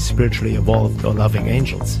automatically spiritually evolved or loving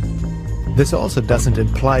angels. This also doesn't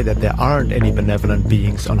imply that there aren't any benevolent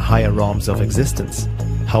beings on higher realms of existence.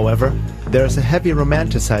 However, there is a heavy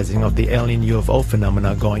romanticizing of the alien UFO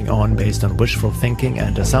phenomena going on based on wishful thinking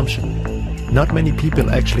and assumption. Not many people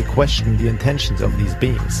actually question the intentions of these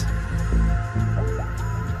beings.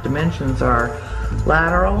 Dimensions are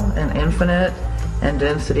lateral and infinite, and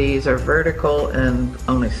densities are vertical and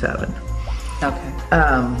only 7. Okay.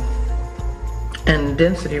 And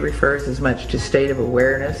density refers as much to state of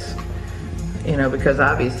awareness, you know, because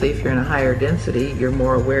obviously if you're in a higher density, you're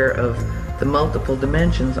more aware of the multiple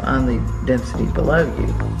dimensions on the density below you,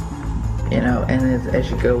 you know, and as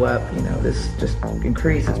you go up, you know, this just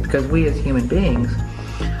increases, because we as human beings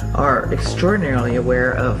are extraordinarily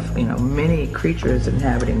aware of, you know, many creatures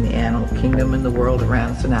inhabiting the animal kingdom and the world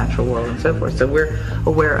around us, the natural world and so forth. So we're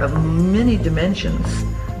aware of many dimensions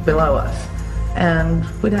below us. And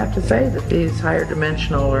we'd have to say that these higher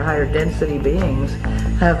dimensional or higher density beings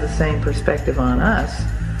have the same perspective on us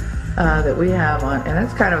that we have on, and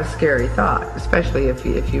that's kind of a scary thought, especially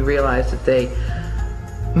if you realize that they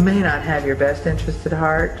may not have your best interest at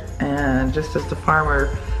heart. And just as the farmer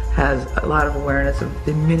has a lot of awareness of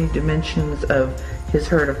the many dimensions of his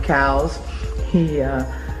herd of cows, he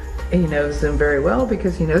knows them very well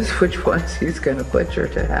because he knows which ones he's going to butcher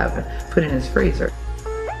to have put in his freezer.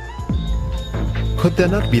 Could there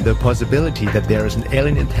not be the possibility that there is an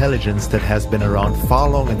alien intelligence that has been around far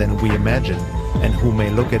longer than we imagine, and who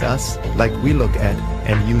may look at us like we look at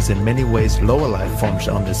and use in many ways lower life forms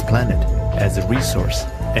on this planet as a resource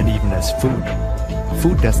and even as food?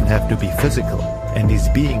 Food doesn't have to be physical, and these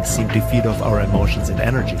beings seem to feed off our emotions and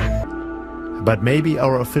energy. But maybe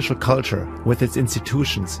our official culture, with its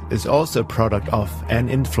institutions, is also a product of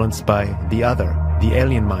and influenced by the other, the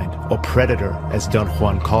alien mind, or predator, as Don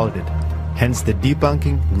Juan called it. Hence the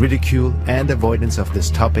debunking, ridicule, and avoidance of this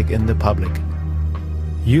topic in the public.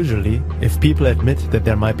 Usually, if people admit that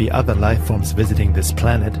there might be other life forms visiting this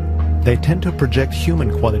planet, they tend to project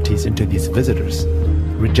human qualities into these visitors,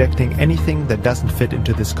 rejecting anything that doesn't fit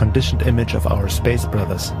into this conditioned image of our space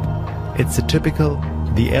brothers. It's a typical,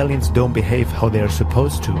 the aliens don't behave how they are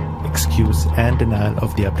supposed to, excuse and denial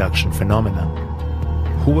of the abduction phenomena.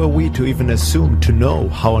 Who are we to even assume to know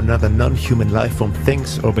how another non-human life form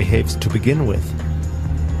thinks or behaves to begin with?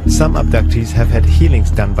 Some abductees have had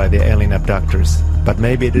healings done by their alien abductors, but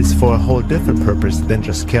maybe it is for a whole different purpose than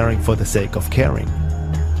just caring for the sake of caring.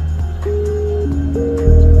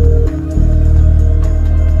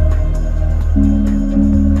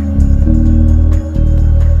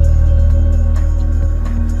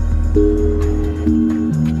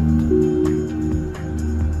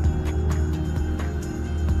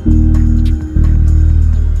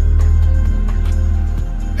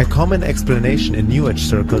 A common explanation in New Age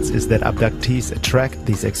circles is that abductees attract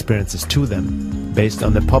these experiences to them, based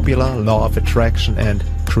on the popular law of attraction and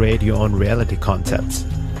create your own reality concepts,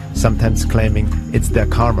 sometimes claiming it's their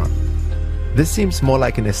karma. This seems more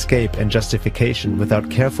like an escape and justification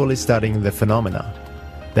without carefully studying the phenomena.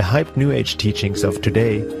 The hyped New Age teachings of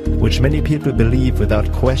today, which many people believe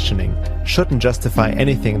without questioning, shouldn't justify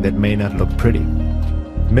anything that may not look pretty.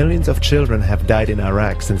 Millions of children have died in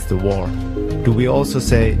Iraq since the war. Do we also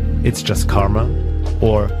say it's just karma?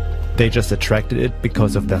 Or they just attracted it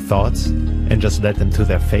because of their thoughts and just led them to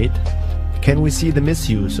their fate? Can we see the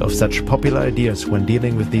misuse of such popular ideas when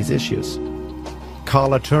dealing with these issues?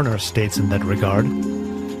 Karla Turner states in that regard,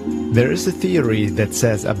 "There is a theory that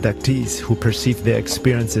says abductees who perceive their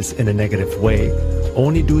experiences in a negative way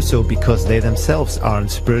only do so because they themselves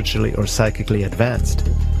aren't spiritually or psychically advanced.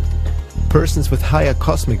 Persons with higher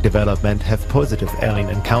cosmic development have positive alien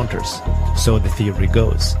encounters, so the theory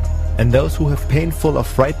goes, and those who have painful or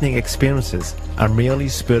frightening experiences are merely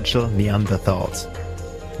spiritual Neanderthals."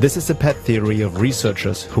 This is a pet theory of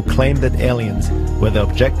researchers who claim that aliens, whether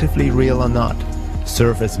objectively real or not,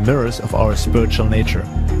 serve as mirrors of our spiritual nature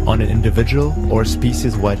on an individual or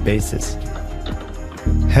species-wide basis.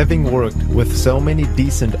 Having worked with so many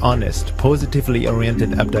decent, honest, positively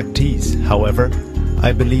oriented abductees, however,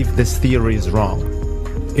 I believe this theory is wrong.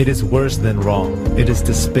 It is worse than wrong. It is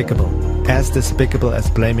despicable. As despicable as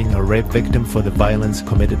blaming a rape victim for the violence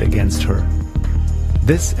committed against her.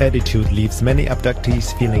 This attitude leaves many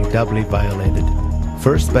abductees feeling doubly violated.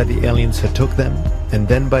 First by the aliens who took them, and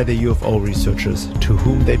then by the UFO researchers to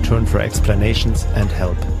whom they turn for explanations and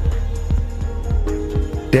help.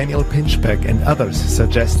 Daniel Pinchbeck and others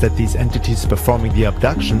suggest that these entities performing the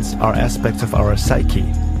abductions are aspects of our psyche,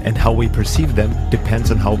 and how we perceive them depends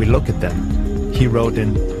on how we look at them. He wrote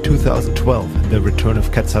in 2012, The Return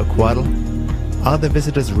of Quetzalcoatl, "Are the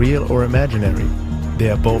visitors real or imaginary? They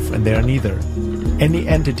are both and they are neither. Any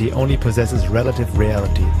entity only possesses relative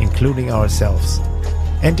reality, including ourselves.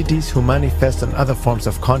 Entities who manifest on other forms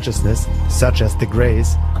of consciousness, such as the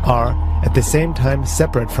Greys, are, at the same time,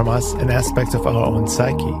 separate from us and aspects of our own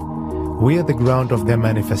psyche. We are the ground of their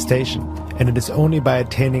manifestation, and it is only by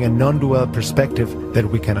attaining a non-dual perspective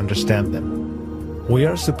that we can understand them. We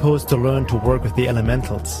are supposed to learn to work with the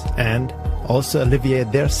elementals, and also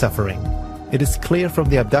alleviate their suffering. It is clear from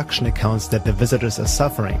the abduction accounts that the visitors are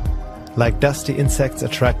suffering. Like dusty insects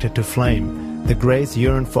attracted to flame, the Greys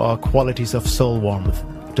yearn for our qualities of soul warmth.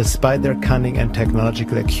 Despite their cunning and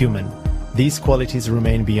technological acumen, these qualities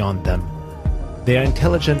remain beyond them. They are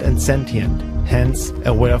intelligent and sentient, hence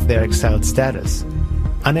aware of their exiled status.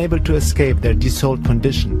 Unable to escape their desouled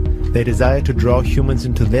condition, they desire to draw humans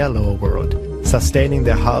into their lower world, sustaining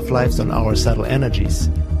their half-lives on our subtle energies.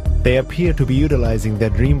 They appear to be utilizing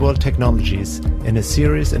their dream world technologies in a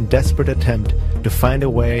serious and desperate attempt to find a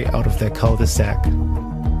way out of their cul-de-sac.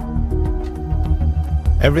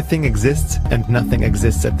 Everything exists and nothing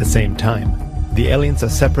exists at the same time. The aliens are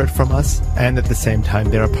separate from us, and at the same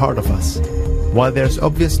time they are part of us. While there's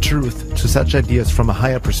obvious truth to such ideas from a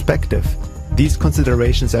higher perspective, these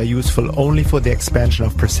considerations are useful only for the expansion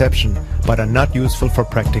of perception, but are not useful for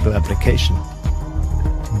practical application.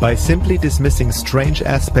 By simply dismissing strange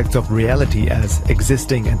aspects of reality as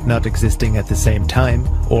existing and not existing at the same time,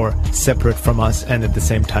 or separate from us and at the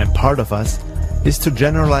same time part of us, is to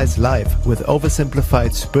generalize life with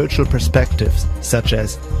oversimplified spiritual perspectives such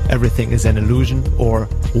as everything is an illusion or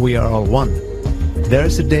we are all one. There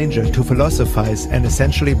is a danger to philosophize and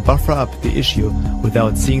essentially buffer up the issue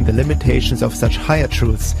without seeing the limitations of such higher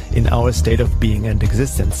truths in our state of being and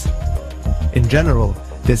existence. In general,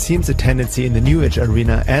 there seems a tendency in the New Age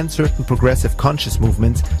arena and certain progressive conscious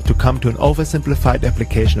movements to come to an oversimplified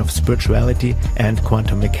application of spirituality and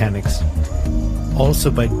quantum mechanics.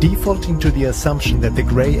 Also, by defaulting to the assumption that the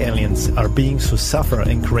grey aliens are beings who suffer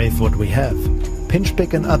and crave what we have,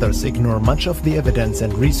 Pinchbeck and others ignore much of the evidence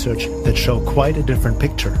and research that show quite a different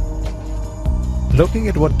picture. Looking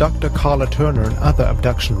at what Dr. Karla Turner and other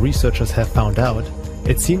abduction researchers have found out,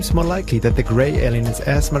 it seems more likely that the grey alien is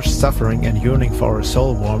as much suffering and yearning for our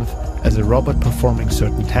soul warmth as a robot performing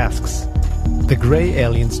certain tasks. The gray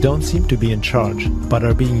aliens don't seem to be in charge, but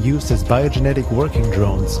are being used as biogenetic working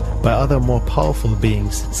drones by other more powerful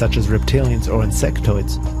beings such as reptilians or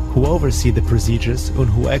insectoids, who oversee the procedures and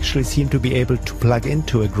who actually seem to be able to plug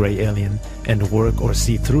into a gray alien and work or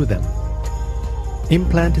see through them.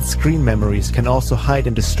 Implanted screen memories can also hide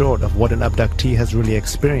and distort of what an abductee has really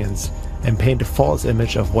experienced and paint a false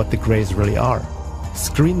image of what the grays really are.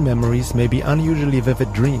 Screen memories may be unusually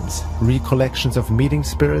vivid dreams, recollections of meeting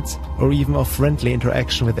spirits, or even of friendly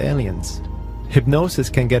interaction with aliens. Hypnosis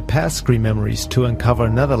can get past screen memories to uncover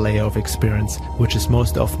another layer of experience, which is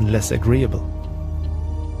most often less agreeable.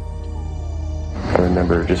 I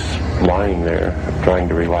remember just lying there, trying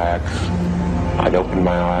to relax. I'd opened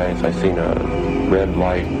my eyes, I seen a red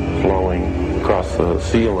light flowing across the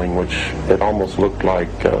ceiling, which it almost looked like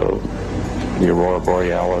the Aurora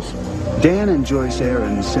Borealis. Dan and Joyce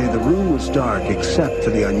Aaron say the room was dark except for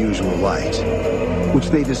the unusual light, which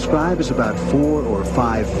they describe as about 4 or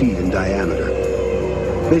 5 feet in diameter.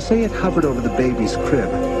 They say it hovered over the baby's crib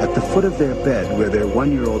at the foot of their bed where their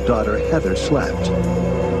 1-year-old daughter Heather slept.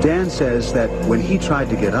 Dan says that when he tried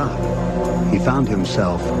to get up, he found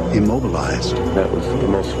himself immobilized. That was the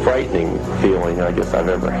most frightening feeling I guess I've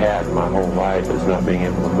ever had in my whole life, is not being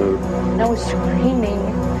able to move. I was screaming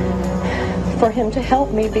for him to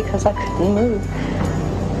help me because I couldn't move.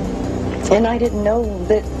 And I didn't know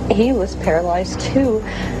that he was paralyzed too.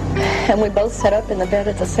 And we both sat up in the bed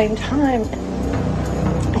at the same time.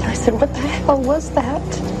 And I said, what the hell was that?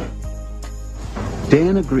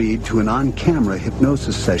 Dan agreed to an on-camera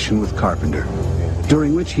hypnosis session with Carpenter,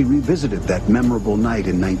 during which he revisited that memorable night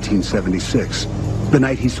in 1976, the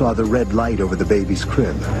night he saw the red light over the baby's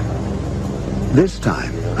crib. This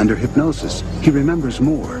time, under hypnosis, he remembers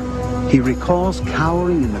more. He recalls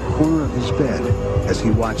cowering in the corner of his bed as he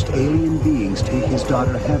watched alien beings take his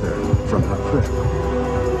daughter Heather from her crib.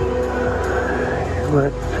 He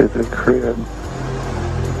went to the crib.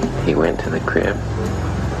 He went to the crib.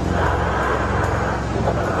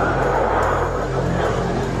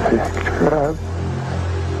 His crib.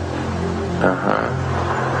 I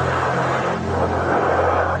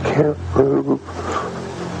can't move.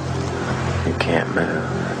 You can't move.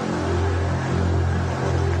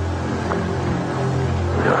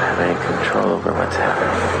 We don't have any control over what's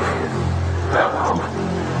happening.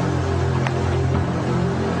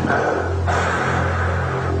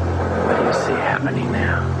 What do you see happening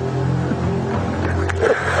now?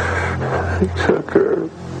 He took her.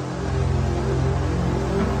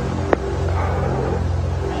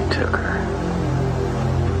 He took her.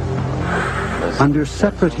 Under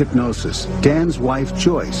separate hypnosis, Dan's wife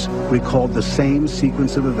Joyce recalled the same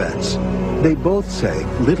sequence of events. They both say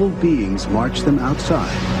little beings marched them outside,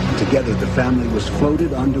 and together the family was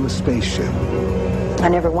floated onto a spaceship. I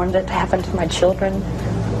never wanted it to happen to my children.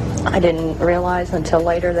 I didn't realize until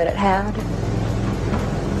later that it had.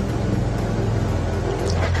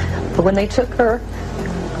 But when they took her,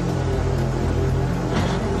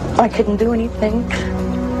 I couldn't do anything.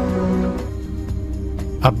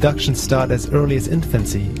 Abductions start as early as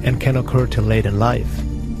infancy and can occur till late in life.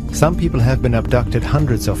 Some people have been abducted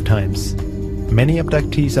hundreds of times. Many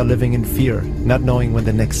abductees are living in fear, not knowing when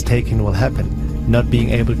the next taking will happen, not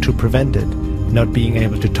being able to prevent it, not being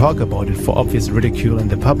able to talk about it for obvious ridicule in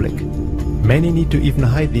the public. Many need to even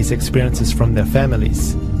hide these experiences from their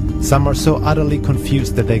families. Some are so utterly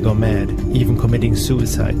confused that they go mad, even committing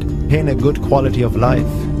suicide. Gain a good quality of life.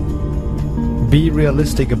 Be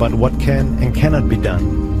realistic about what can and cannot be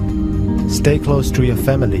done. Stay close to your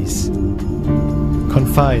families.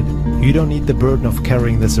 Confide. You don't need the burden of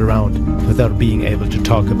carrying this around without being able to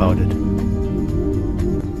talk about it.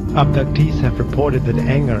 Abductees have reported that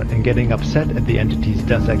anger and getting upset at the entities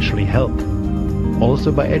does actually help.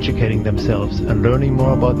 Also, by educating themselves and learning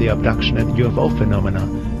more about the abduction and UFO phenomena,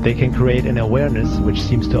 they can create an awareness which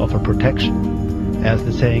seems to offer protection. As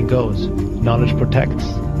the saying goes, knowledge protects,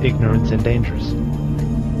 ignorance endangers.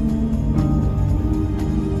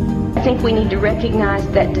 I think we need to recognize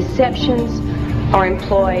that deceptions are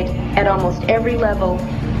employed at almost every level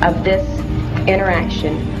of this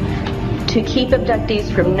interaction to keep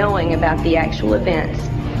abductees from knowing about the actual events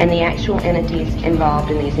and the actual entities involved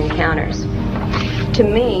in these encounters. To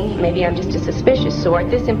me, maybe I'm just a suspicious sort,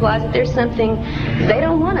 this implies that there's something they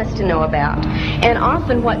don't want us to know about. And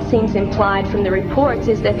often what seems implied from the reports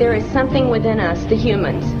is that there is something within us, the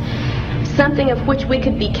humans, something of which we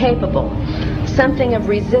could be capable, something of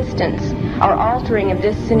resistance or altering of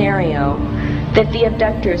this scenario that the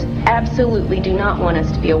abductors absolutely do not want us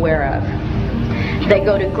to be aware of. They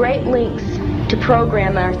go to great lengths to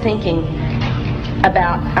program our thinking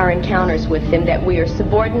about our encounters with them, that we are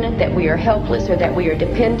subordinate, that we are helpless, or that we are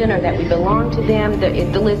dependent, or that we belong to them.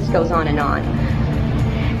 The list goes on.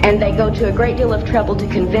 And they go to a great deal of trouble to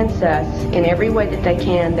convince us in every way that they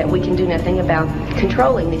can that we can do nothing about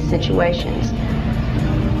controlling these situations.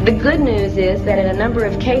 The good news is that in a number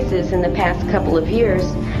of cases in the past couple of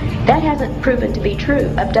years, that hasn't proven to be true.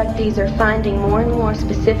 Abductees are finding more and more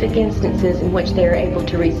specific instances in which they are able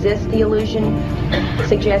to resist the illusion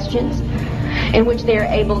suggestions, in which they are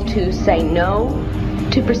able to say no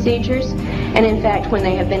to procedures, and in fact when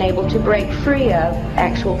they have been able to break free of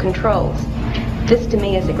actual controls. This to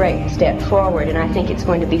me is a great step forward, and I think it's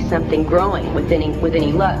going to be something growing with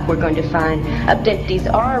any luck. We're going to find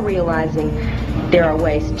abductees are realizing there are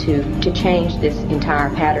ways to change this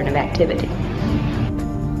entire pattern of activity.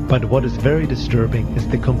 But what is very disturbing is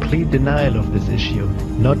the complete denial of this issue,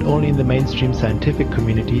 not only in the mainstream scientific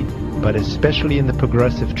community, but especially in the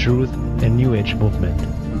progressive truth and New Age movement.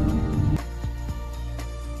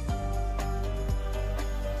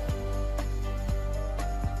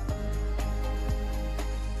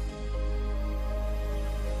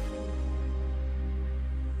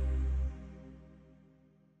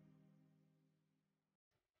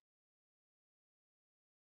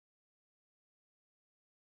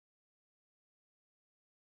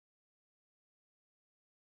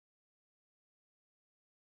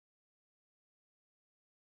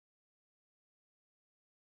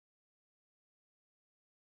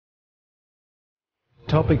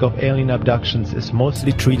 The topic of alien abductions is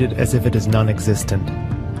mostly treated as if it is non-existent,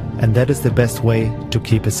 and that is the best way to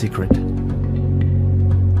keep a secret.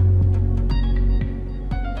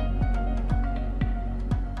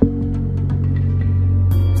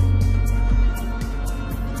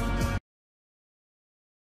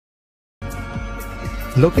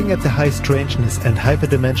 Looking at the high strangeness and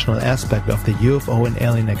hyperdimensional aspect of the UFO and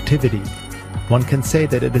alien activity, one can say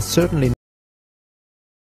that it is certainly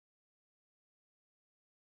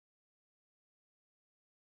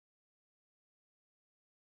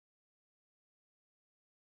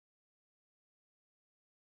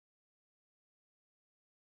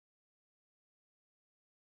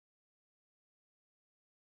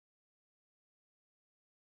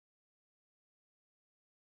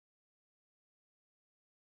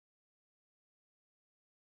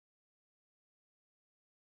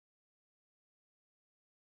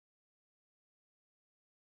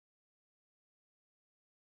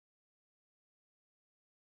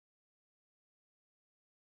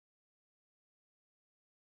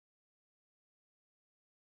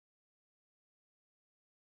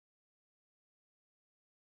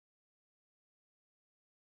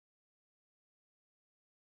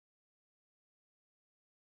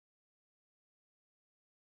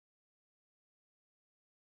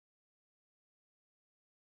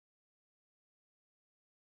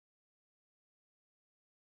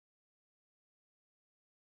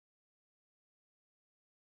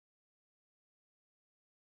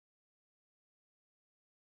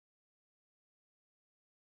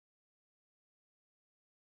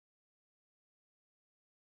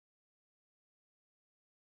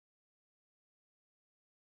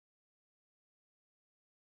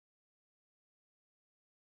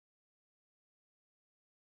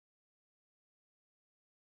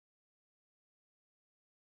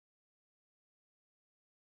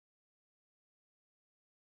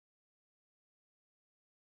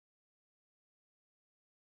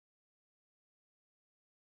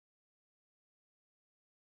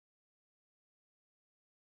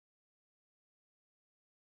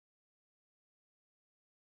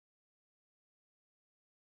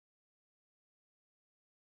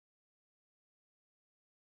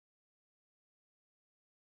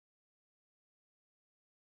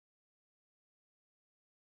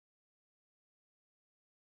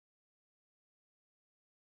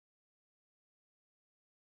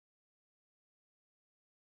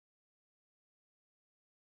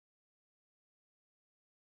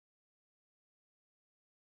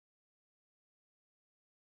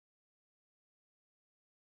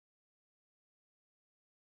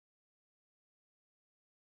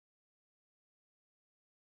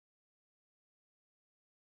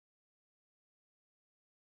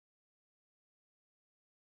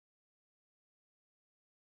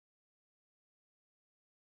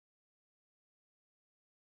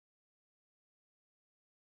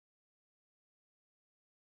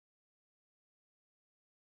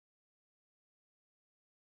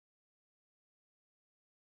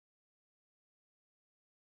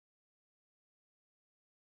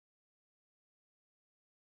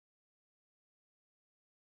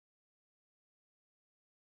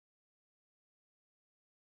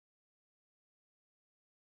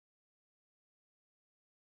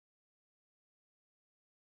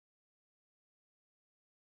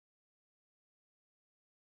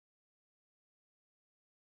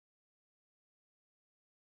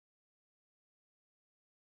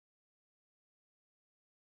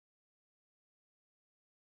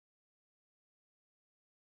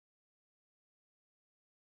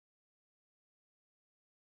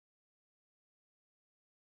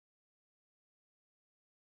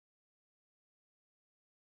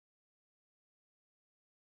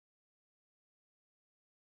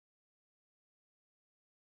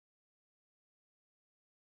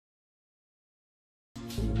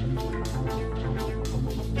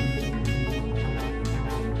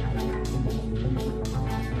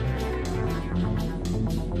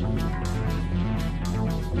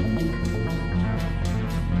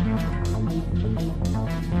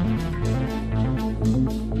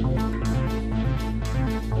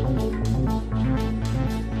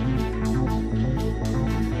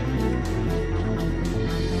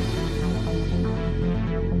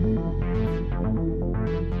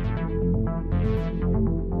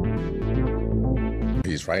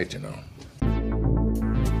he's right, you know.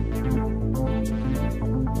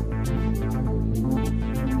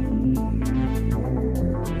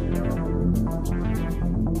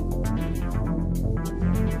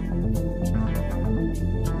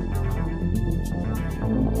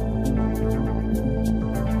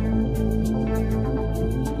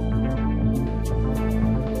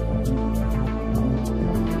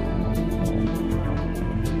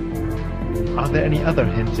 Are there any other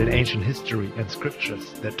hints in ancient history and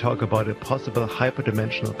scriptures that talk about a possible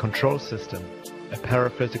hyperdimensional control system, a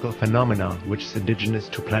paraphysical phenomenon which is indigenous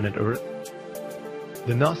to planet Earth?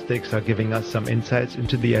 The Gnostics are giving us some insights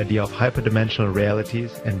into the idea of hyperdimensional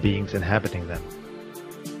realities and beings inhabiting them.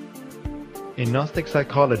 In Gnostic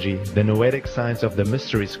psychology, the noetic science of the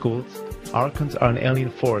mystery schools, archons are an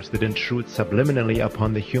alien force that intrudes subliminally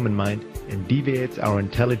upon the human mind and deviates our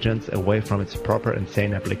intelligence away from its proper and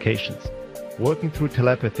sane applications. Working through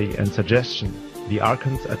telepathy and suggestion, the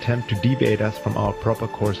archons attempt to deviate us from our proper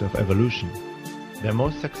course of evolution. Their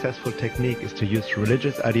most successful technique is to use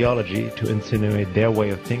religious ideology to insinuate their way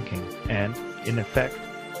of thinking and, in effect,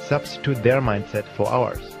 substitute their mindset for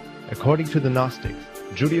ours. According to the Gnostics,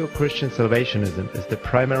 Judeo-Christian salvationism is the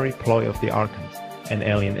primary ploy of the archons, an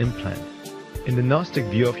alien implant. In the Gnostic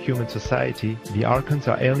view of human society, the archons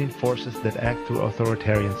are alien forces that act through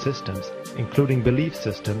authoritarian systems, including belief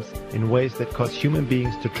systems, in ways that cause human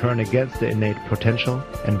beings to turn against their innate potential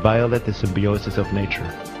and violate the symbiosis of nature.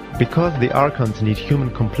 Because the archons need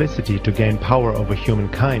human complicity to gain power over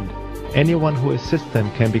humankind, anyone who assists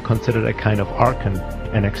them can be considered a kind of archon,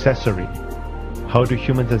 an accessory. How do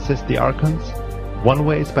humans assist the archons? One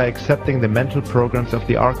way is by accepting the mental programs of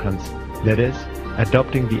the archons, that is,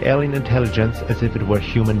 adopting the alien intelligence as if it were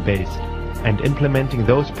human-based, and implementing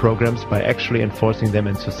those programs by actually enforcing them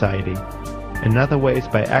in society. Another way is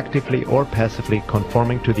by actively or passively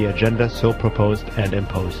conforming to the agenda so proposed and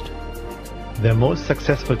imposed. Their most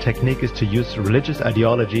successful technique is to use religious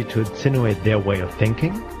ideology to insinuate their way of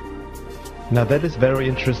thinking. Now that is very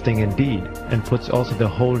interesting indeed, and puts also the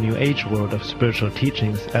whole New Age world of spiritual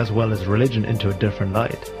teachings as well as religion into a different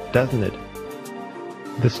light, doesn't it?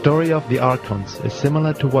 The story of the archons is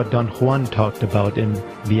similar to what Don Juan talked about in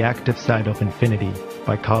The Active Side of Infinity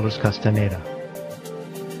by Carlos Castaneda.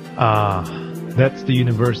 Ah, that's the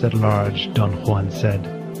universe at large, Don Juan said,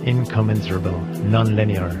 incommensurable,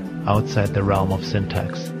 non-linear, outside the realm of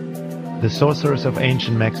syntax. The sorcerers of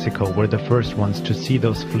ancient Mexico were the first ones to see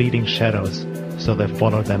those fleeting shadows, so they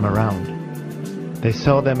followed them around. They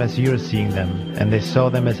saw them as you're seeing them, and they saw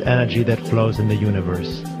them as energy that flows in the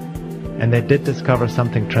universe. And they did discover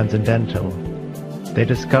something transcendental. They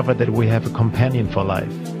discovered that we have a companion for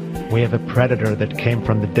life. We have a predator that came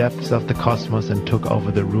from the depths of the cosmos and took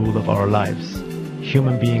over the rule of our lives.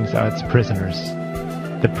 Human beings are its prisoners.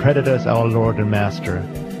 The predator is our lord and master.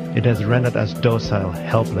 It has rendered us docile,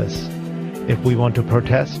 helpless. If we want to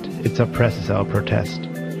protest, it suppresses our protest.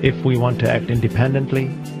 If we want to act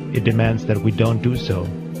independently, it demands that we don't do so.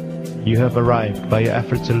 You have arrived by your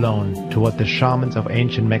efforts alone to what the shamans of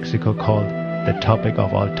ancient Mexico called the topic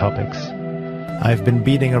of all topics. I've been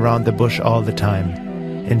beating around the bush all the time,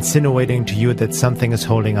 insinuating to you that something is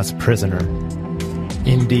holding us prisoner.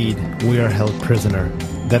 Indeed, we are held prisoner.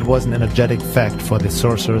 That was an energetic fact for the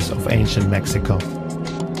sorcerers of ancient Mexico.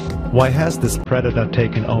 Why has this predator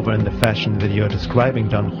taken over in the fashion that you are describing,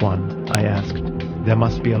 Don Juan? I asked. There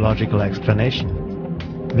must be a logical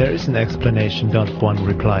explanation. There is an explanation, Don Juan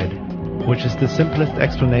replied, which is the simplest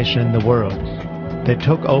explanation in the world. They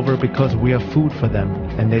took over because we are food for them,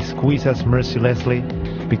 and they squeeze us mercilessly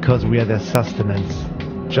because we are their sustenance.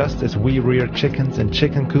 Just as we rear chickens in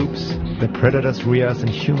chicken coops, the predators rear us in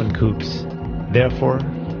human coops. Therefore,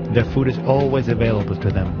 their food is always available to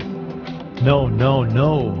them. No, no,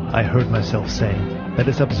 no, I heard myself saying. That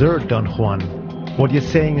is absurd, Don Juan. What you're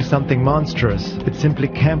saying is something monstrous. It simply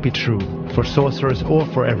can't be true, for sorcerers or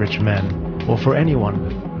for average men, or for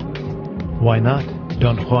anyone. Why not?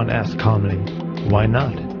 Don Juan asked calmly. Why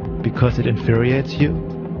not? Because it infuriates you?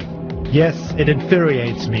 Yes, it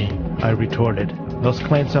infuriates me, I retorted. Those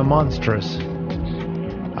claims are monstrous.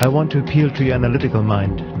 I want to appeal to your analytical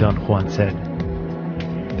mind, Don Juan said.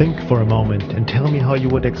 Think for a moment and tell me how you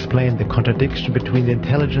would explain the contradiction between the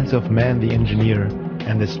intelligence of man the engineer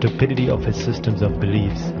and the stupidity of his systems of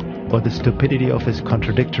beliefs, or the stupidity of his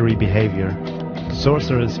contradictory behavior.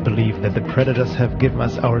 Sorcerers believe that the predators have given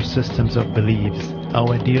us our systems of beliefs,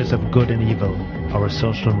 our ideas of good and evil, our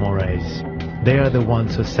social mores. They are the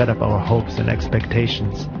ones who set up our hopes and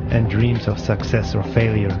expectations and dreams of success or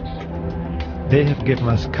failure. They have given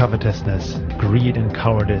us covetousness, greed and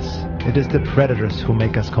cowardice. It is the predators who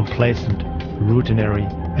make us complacent, routinary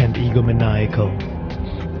and egomaniacal.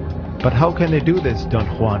 "But how can they do this, Don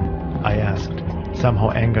Juan?" I asked, somehow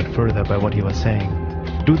angered further by what he was saying.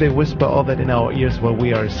 "Do they whisper all that in our ears while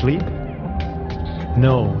we are asleep?"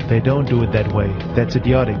 "No, they don't do it that way. That's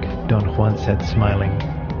idiotic," Don Juan said, smiling.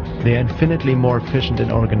 "They are infinitely more efficient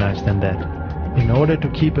and organized than that. In order to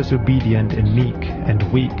keep us obedient and meek and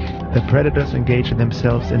weak, the predators engage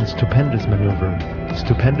themselves in a stupendous maneuver.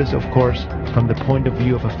 Stupendous, of course, from the point of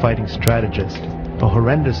view of a fighting strategist. A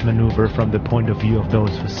horrendous maneuver from the point of view of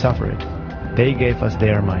those who suffer it. They gave us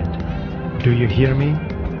their mind. Do you hear me?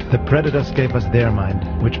 The predators gave us their mind,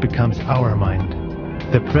 which becomes our mind.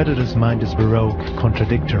 The predator's mind is baroque,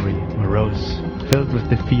 contradictory, morose, filled with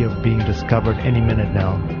the fear of being discovered any minute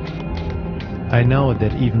now. I know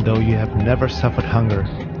that even though you have never suffered hunger,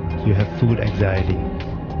 you have food anxiety,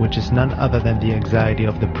 which is none other than the anxiety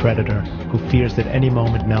of the predator who fears that any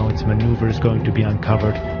moment now its maneuver is going to be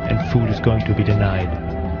uncovered and food is going to be denied.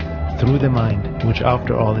 Through the mind, which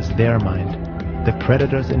after all is their mind, the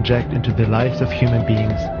predators inject into the lives of human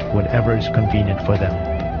beings whatever is convenient for them,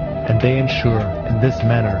 and they ensure, in this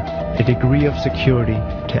manner, a degree of security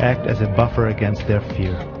to act as a buffer against their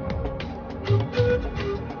fear.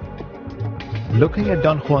 Looking at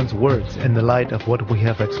Don Juan's words in the light of what we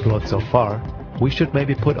have explored so far, we should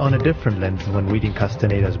maybe put on a different lens when reading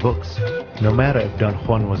Castaneda's books, no matter if Don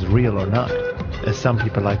Juan was real or not, as some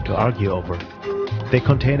people like to argue over. They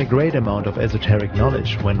contain a great amount of esoteric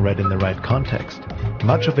knowledge when read in the right context,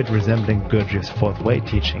 much of it resembling Guenther's fourth way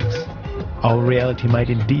teachings. Our reality might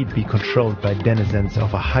indeed be controlled by denizens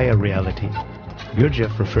of a higher reality.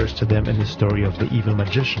 Guenther refers to them in the story of the evil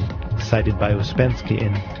magician, cited by Ouspensky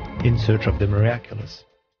in Search of the Miraculous.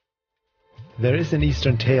 There is an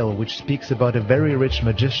Eastern tale which speaks about a very rich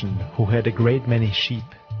magician who had a great many sheep.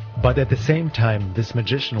 But at the same time, this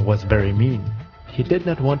magician was very mean. He did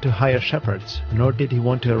not want to hire shepherds, nor did he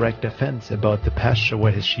want to erect a fence about the pasture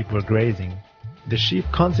where his sheep were grazing. The sheep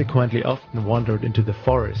consequently often wandered into the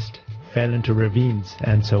forest, fell into ravines,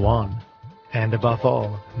 and so on. And above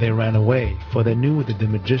all, they ran away, for they knew that the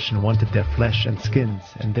magician wanted their flesh and skins,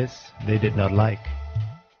 and this they did not like.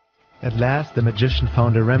 At last the magician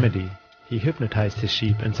found a remedy. He hypnotized his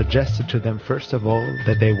sheep and suggested to them first of all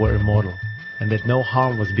that they were immortal, and that no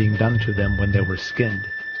harm was being done to them when they were skinned,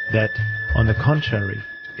 that, on the contrary,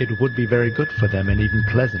 it would be very good for them and even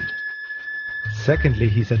pleasant. Secondly,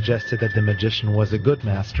 he suggested that the magician was a good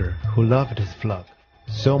master who loved his flock,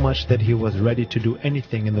 so much that he was ready to do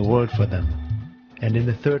anything in the world for them. And in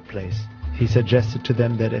the third place, he suggested to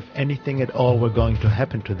them that if anything at all were going to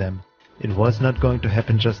happen to them, it was not going to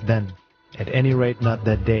happen just then, at any rate not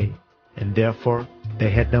that day, and therefore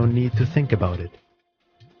they had no need to think about it.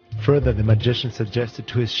 Further, the magician suggested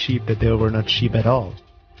to his sheep that they were not sheep at all.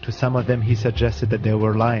 To some of them he suggested that they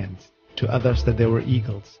were lions, to others that they were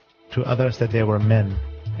eagles, to others that they were men,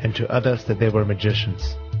 and to others that they were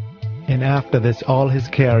magicians. And after this all his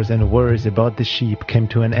cares and worries about the sheep came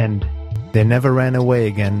to an end. They never ran away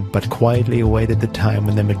again, but quietly awaited the time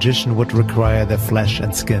when the magician would require their flesh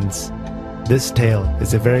and skins. This tale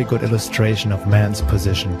is a very good illustration of man's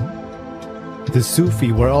position. The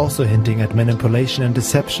Sufi were also hinting at manipulation and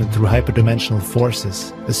deception through hyperdimensional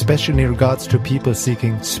forces, especially in regards to people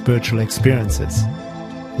seeking spiritual experiences.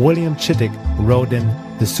 William Chittick wrote in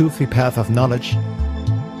The Sufi Path of Knowledge,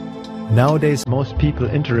 "Nowadays most people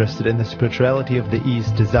interested in the spirituality of the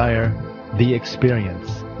East desire the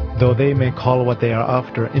experience, though they may call what they are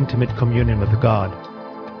after intimate communion with God.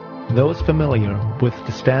 Those familiar with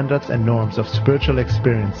the standards and norms of spiritual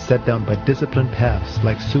experience set down by disciplined paths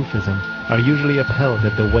like Sufism are usually upheld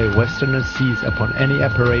at the way Westerners seize upon any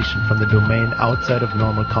apparition from the domain outside of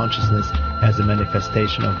normal consciousness as a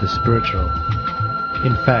manifestation of the spiritual.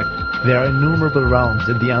 In fact, there are innumerable realms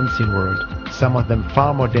in the unseen world, some of them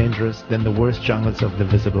far more dangerous than the worst jungles of the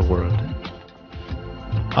visible world."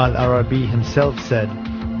 Al-Arabi himself said,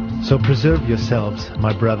 "So preserve yourselves,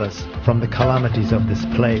 my brothers, from the calamities of this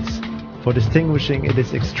place, for distinguishing it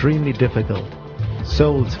is extremely difficult.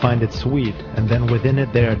 Souls find it sweet, and then within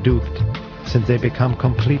it they are duped, since they become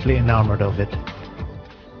completely enamored of it."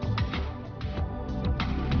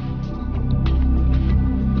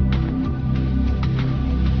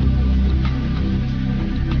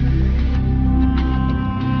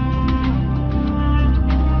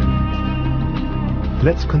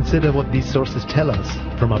 Let's consider what these sources tell us,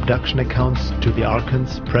 from abduction accounts to the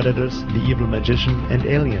archons, predators, the evil magician, and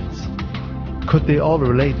aliens. Could they all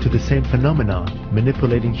relate to the same phenomena,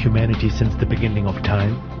 manipulating humanity since the beginning of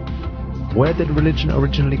time? Where did religion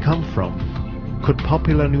originally come from? Could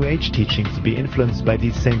popular New Age teachings be influenced by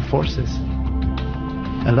these same forces?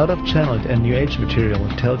 A lot of channeled and New Age material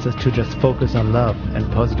tells us to just focus on love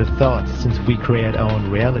and positive thoughts since we create our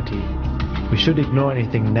own reality. We should ignore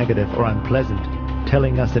anything negative or unpleasant,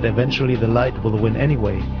 telling us that eventually the light will win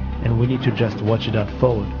anyway, and we need to just watch it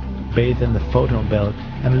unfold, bathe in the photon belt,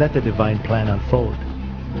 and let the divine plan unfold.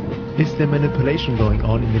 Is there manipulation going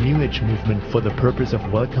on in the New Age movement for the purpose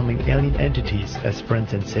of welcoming alien entities as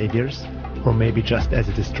friends and saviors, or maybe just as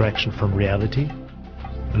a distraction from reality?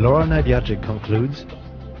 Laura Nadjajic concludes,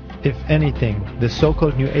 if anything, the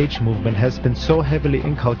so-called New Age movement has been so heavily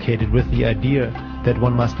inculcated with the idea that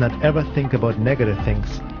one must not ever think about negative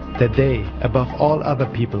things, that they, above all other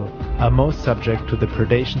people, are most subject to the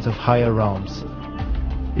predations of higher realms.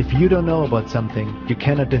 If you don't know about something, you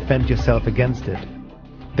cannot defend yourself against it.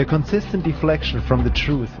 The consistent deflection from the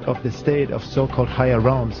truth of the state of so-called higher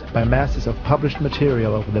realms by masses of published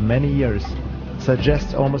material over the many years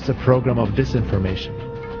suggests almost a program of disinformation.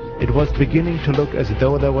 It was beginning to look as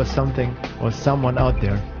though there was something or someone out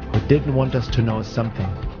there who didn't want us to know something.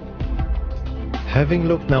 Having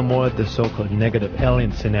looked now more at the so-called negative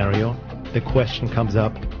alien scenario, the question comes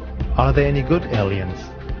up, are there any good aliens?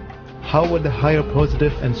 How would the higher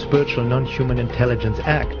positive and spiritual non-human intelligence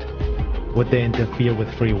act? Would they interfere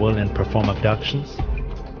with free will and perform abductions?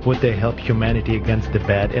 Would they help humanity against the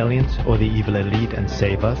bad aliens or the evil elite and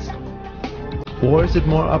save us? Or is it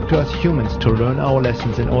more up to us humans to learn our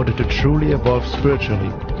lessons in order to truly evolve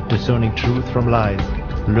spiritually, discerning truth from lies,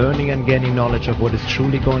 learning and gaining knowledge of what is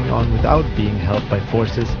truly going on without being held by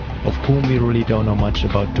forces of whom we really don't know much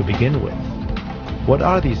about to begin with? What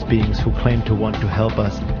are these beings who claim to want to help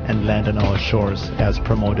us and land on our shores as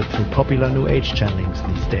promoted through popular New Age channelings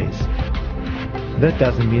these days? That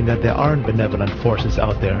doesn't mean that there aren't benevolent forces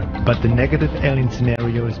out there, but the negative alien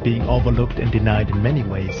scenario is being overlooked and denied in many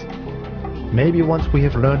ways. Maybe once we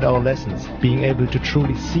have learned our lessons, being able to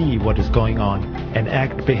truly see what is going on and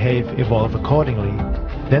act, behave, evolve accordingly,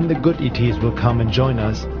 then the good ETs will come and join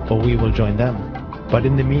us, or we will join them. But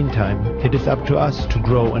in the meantime, it is up to us to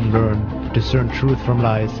grow and learn, discern truth from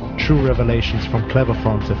lies, true revelations from clever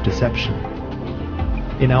forms of deception.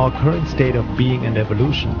 In our current state of being and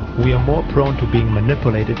evolution, we are more prone to being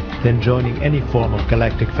manipulated than joining any form of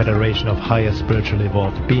galactic federation of higher spiritually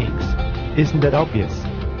evolved beings. Isn't that obvious?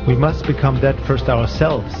 We must become that first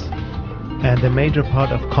ourselves. And the major part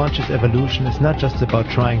of conscious evolution is not just about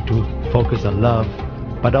trying to focus on love,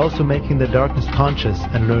 but also making the darkness conscious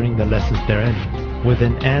and learning the lessons therein,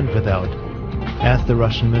 within and without. As the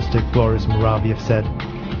Russian mystic Boris Muravyev said,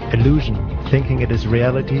 illusion, thinking it is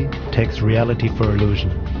reality, takes reality for illusion.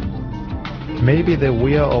 Maybe the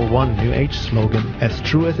 "We are all one" New Age slogan, as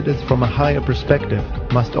true as it is from a higher perspective,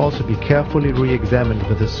 must also be carefully re-examined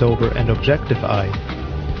with a sober and objective eye.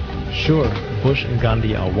 Sure, Bush and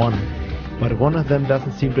Gandhi are one, but one of them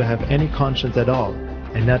doesn't seem to have any conscience at all,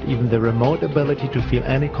 and not even the remote ability to feel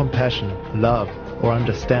any compassion, love, or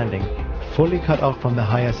understanding, fully cut off from the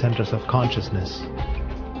higher centers of consciousness.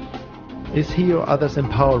 Is he or others in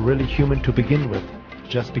power really human to begin with,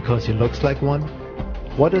 just because he looks like one?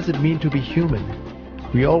 What does it mean to be human?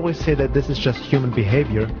 We always say that this is just human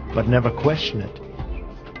behavior, but never question it.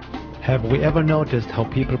 Have we ever noticed how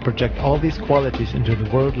people project all these qualities into the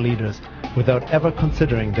world leaders without ever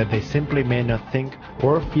considering that they simply may not think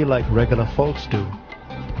or feel like regular folks do,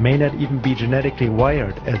 may not even be genetically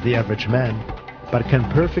wired as the average man, but can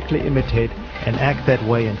perfectly imitate and act that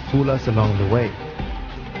way and fool us along the way?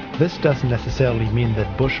 This doesn't necessarily mean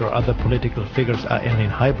that Bush or other political figures are alien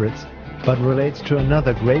hybrids, but relates to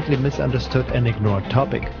another greatly misunderstood and ignored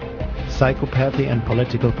topic: psychopathy and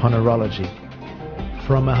political ponerology.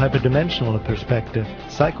 From a hyperdimensional perspective,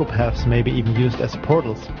 psychopaths may be even used as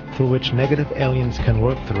portals through which negative aliens can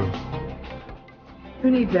work through.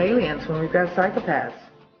 Who needs aliens when we've got psychopaths?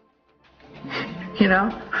 You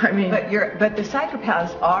know, I mean... But the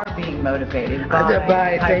psychopaths are being motivated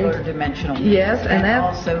by hyperdimensional beings. Yes, and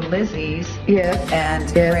also Lizzie's and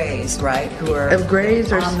yes. Greys, right? Who are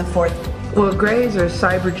Greys on the fourth... Well, Greys are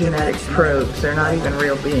cybergenetic probes. They're not even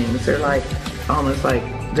real beings. They're like, almost like,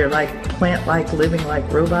 they're like plant-like, living like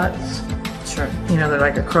robots. Sure. You know, they're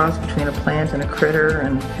like a cross between a plant and a critter,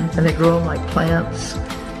 and they grow them like plants,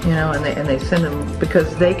 you know, and they send them,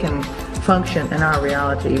 because they can function in our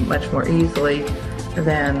reality much more easily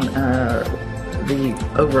than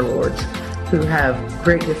the overlords, who have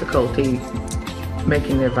great difficulty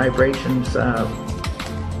making their vibrations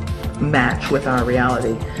match with our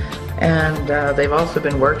reality. And they've also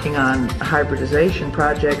been working on hybridization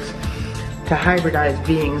projects to hybridize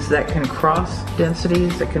beings that can cross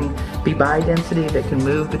densities, that can be bi-density, that can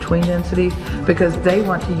move between densities, because they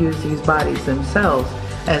want to use these bodies themselves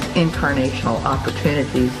as incarnational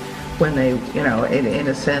opportunities when they, you know, in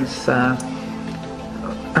a sense,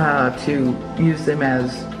 to use them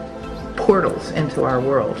as portals into our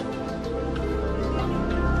world.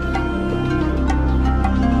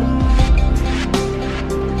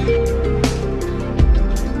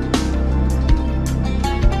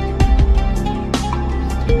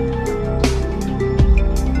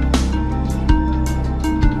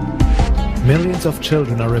 Millions of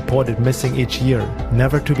children are reported missing each year,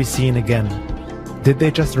 never to be seen again. Did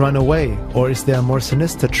they just run away, or is there a more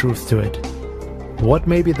sinister truth to it? What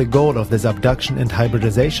may be the goal of this abduction and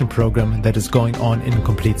hybridization program that is going on in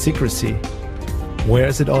complete secrecy? Where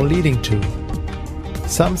is it all leading to?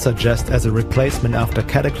 Some suggest as a replacement after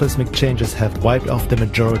cataclysmic changes have wiped off the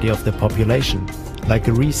majority of the population, like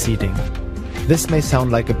a reseeding. This may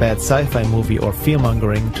sound like a bad sci-fi movie or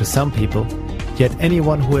fear-mongering to some people, yet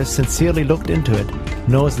anyone who has sincerely looked into it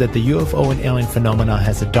knows that the UFO and alien phenomena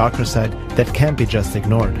has a darker side that can't be just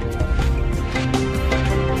ignored.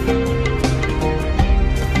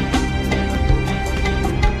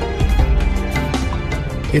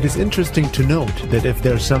 It is interesting to note that if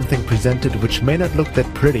there is something presented which may not look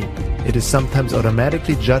that pretty, it is sometimes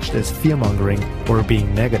automatically judged as fear-mongering or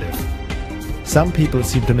being negative. Some people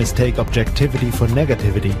seem to mistake objectivity for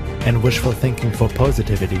negativity and wishful thinking for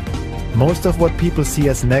positivity. Most of what people see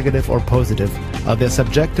as negative or positive are their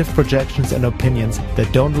subjective projections and opinions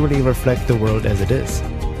that don't really reflect the world as it is.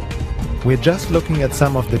 We're just looking at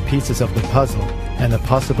some of the pieces of the puzzle and a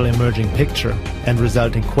possible emerging picture and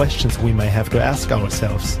resulting questions we may have to ask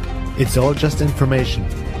ourselves. It's all just information.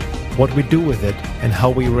 What we do with it and how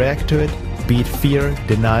we react to it, be it fear,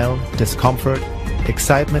 denial, discomfort,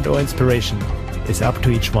 excitement or inspiration, is up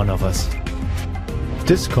to each one of us.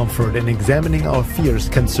 Discomfort in examining our fears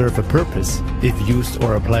can serve a purpose if used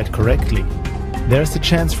or applied correctly. There's a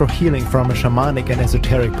chance for healing from a shamanic and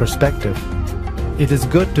esoteric perspective. It is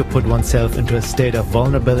good to put oneself into a state of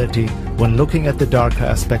vulnerability when looking at the darker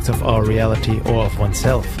aspects of our reality or of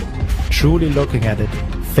oneself. Truly looking at it,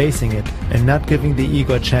 facing it, and not giving the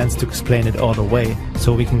ego a chance to explain it all away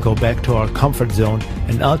so we can go back to our comfort zone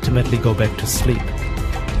and ultimately go back to sleep.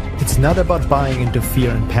 It's not about buying into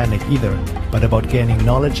fear and panic either, but about gaining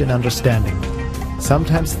knowledge and understanding.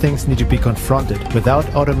 Sometimes things need to be confronted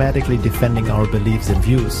without automatically defending our beliefs and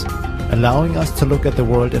views, allowing us to look at the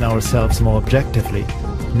world and ourselves more objectively,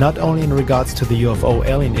 not only in regards to the UFO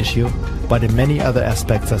alien issue, but in many other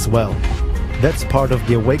aspects as well. That's part of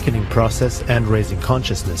the awakening process and raising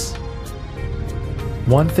consciousness.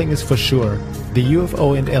 One thing is for sure, the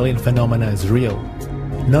UFO and alien phenomena is real.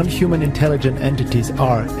 Non-human intelligent entities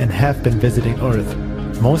are and have been visiting Earth,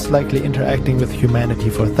 most likely interacting with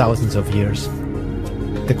humanity for thousands of years.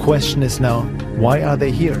 The question is now, why are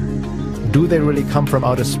they here? Do they really come from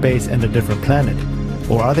outer space and a different planet?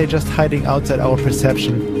 Or are they just hiding outside our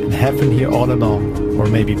perception and have been here all along, or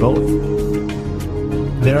maybe both?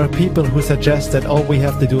 There are people who suggest that all we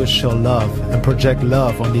have to do is show love and project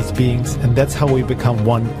love on these beings, and that's how we become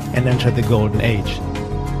one and enter the golden age.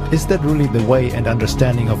 Is that really the way and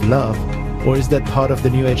understanding of love, or is that part of the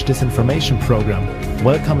New Age disinformation program,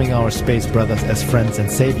 welcoming our space brothers as friends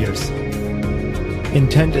and saviors?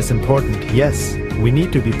 Intent is important, yes, we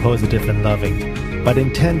need to be positive and loving, but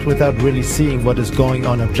intent without really seeing what is going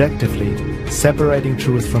on objectively, separating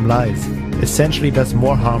truth from lies, essentially does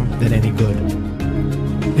more harm than any good.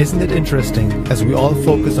 Isn't it interesting, as we all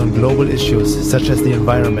focus on global issues such as the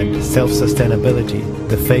environment, self-sustainability,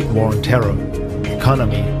 the fake war on terror,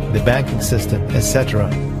 economy, the banking system, etc.,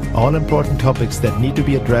 all important topics that need to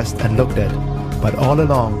be addressed and looked at, but all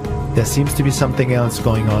along there seems to be something else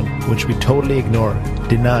going on which we totally ignore,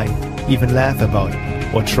 deny, even laugh about,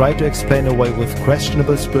 or try to explain away with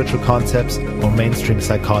questionable spiritual concepts or mainstream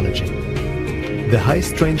psychology. The high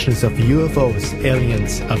strangeness of UFOs,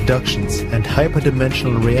 aliens, abductions, and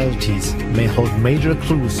hyperdimensional realities may hold major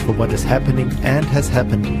clues for what is happening and has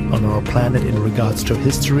happened on our planet in regards to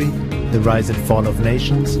history, the rise and fall of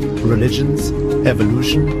nations, religions,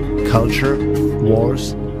 evolution, culture,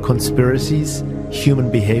 wars, conspiracies,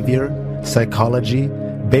 human behavior, psychology,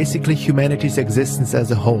 basically humanity's existence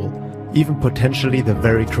as a whole, even potentially the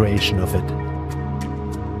very creation of it.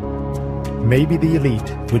 Maybe the elite,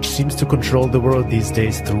 which seems to control the world these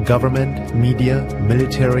days through government, media,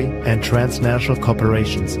 military, and transnational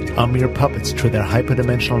corporations, are mere puppets to their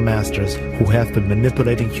hyperdimensional masters who have been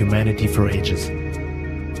manipulating humanity for ages.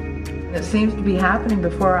 It seems to be happening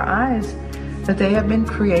before our eyes that they have been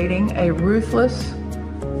creating a ruthless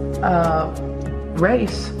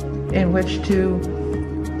race in which to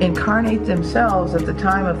incarnate themselves at the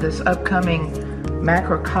time of this upcoming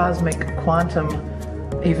macrocosmic quantum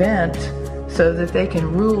event, so that they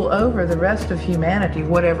can rule over the rest of humanity,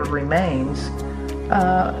 whatever remains,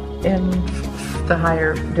 in the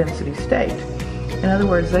higher density state. In other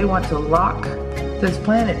words, they want to lock this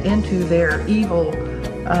planet into their evil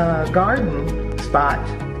garden spot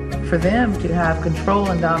for them to have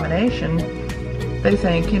control and domination. They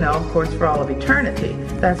think, of course, for all of eternity.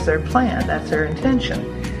 That's their plan. That's their intention.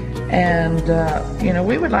 And,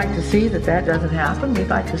 we would like to see that doesn't happen. We'd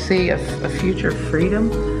like to see a future of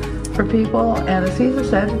freedom for people. And the Caesar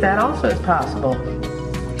said that also is possible.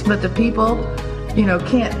 But the people,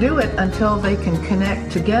 can't do it until they can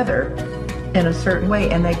connect together in a certain way.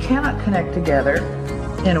 And they cannot connect together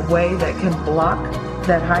in a way that can block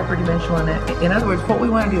that hyperdimensional. In other words, what we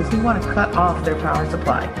want to do is we want to cut off their power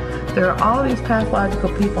supply. There are all these pathological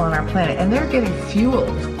people on our planet, and they're getting fueled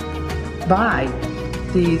by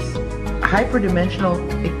these hyperdimensional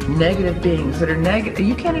negative beings that are negative.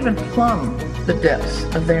 You can't even plumb the depths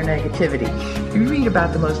of their negativity. You read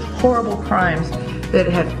about the most horrible crimes that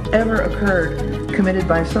have ever occurred committed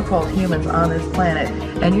by so-called humans on this planet,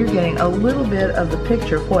 and you're getting a little bit of the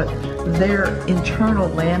picture of what their internal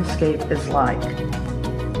landscape is like.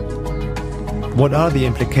 What are the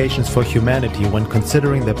implications for humanity when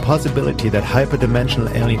considering the possibility that hyperdimensional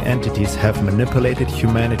alien entities have manipulated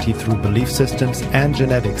humanity through belief systems and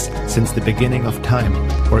genetics since the beginning of time,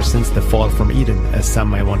 or since the fall from Eden, as some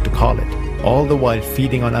may want to call it, all the while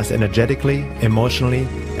feeding on us energetically, emotionally,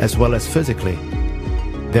 as well as physically?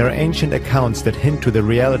 There are ancient accounts that hint to the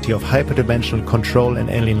reality of hyperdimensional control in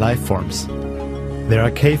alien life forms. There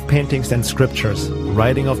are cave paintings and scriptures,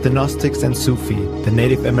 writing of the Gnostics and Sufi, the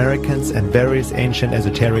Native Americans, and various ancient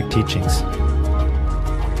esoteric teachings.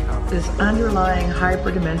 This underlying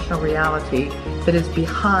hyperdimensional reality that is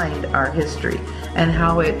behind our history, and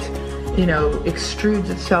how it, extrudes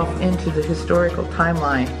itself into the historical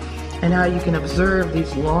timeline, and how you can observe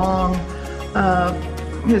these long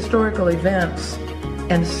historical events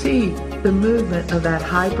and see the movement of that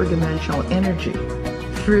hyperdimensional energy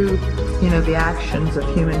through the actions of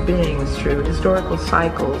human beings, through historical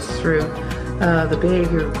cycles, through the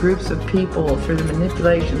behavior of groups of people, through the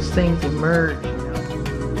manipulations, things emerge.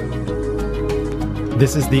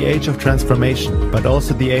 This is the age of transformation, but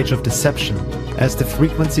also the age of deception. As the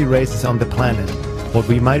frequency raises on the planet, what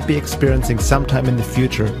we might be experiencing sometime in the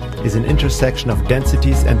future is an intersection of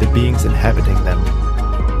densities and the beings inhabiting them.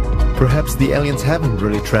 Perhaps the aliens haven't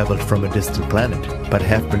really traveled from a distant planet, but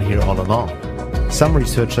have been here all along. Some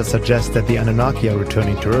researchers suggest that the Anunnaki are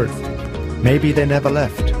returning to Earth. Maybe they never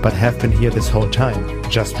left, but have been here this whole time,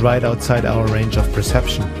 just right outside our range of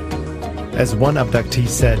perception. As one abductee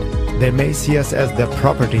said, they may see us as their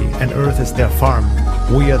property and Earth is their farm.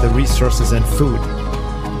 We are the resources and food.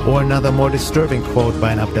 Or another more disturbing quote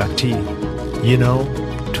by an abductee.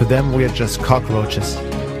 To them we are just cockroaches.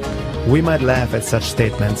 We might laugh at such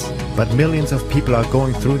statements, but millions of people are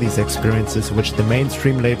going through these experiences which the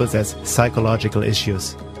mainstream labels as psychological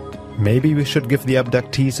issues. Maybe we should give the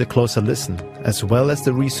abductees a closer listen, as well as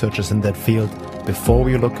the researchers in that field, before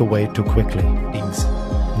we look away too quickly.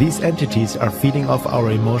 These entities are feeding off our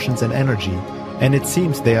emotions and energy, and it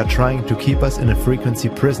seems they are trying to keep us in a frequency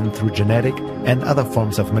prison through genetic and other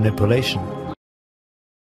forms of manipulation.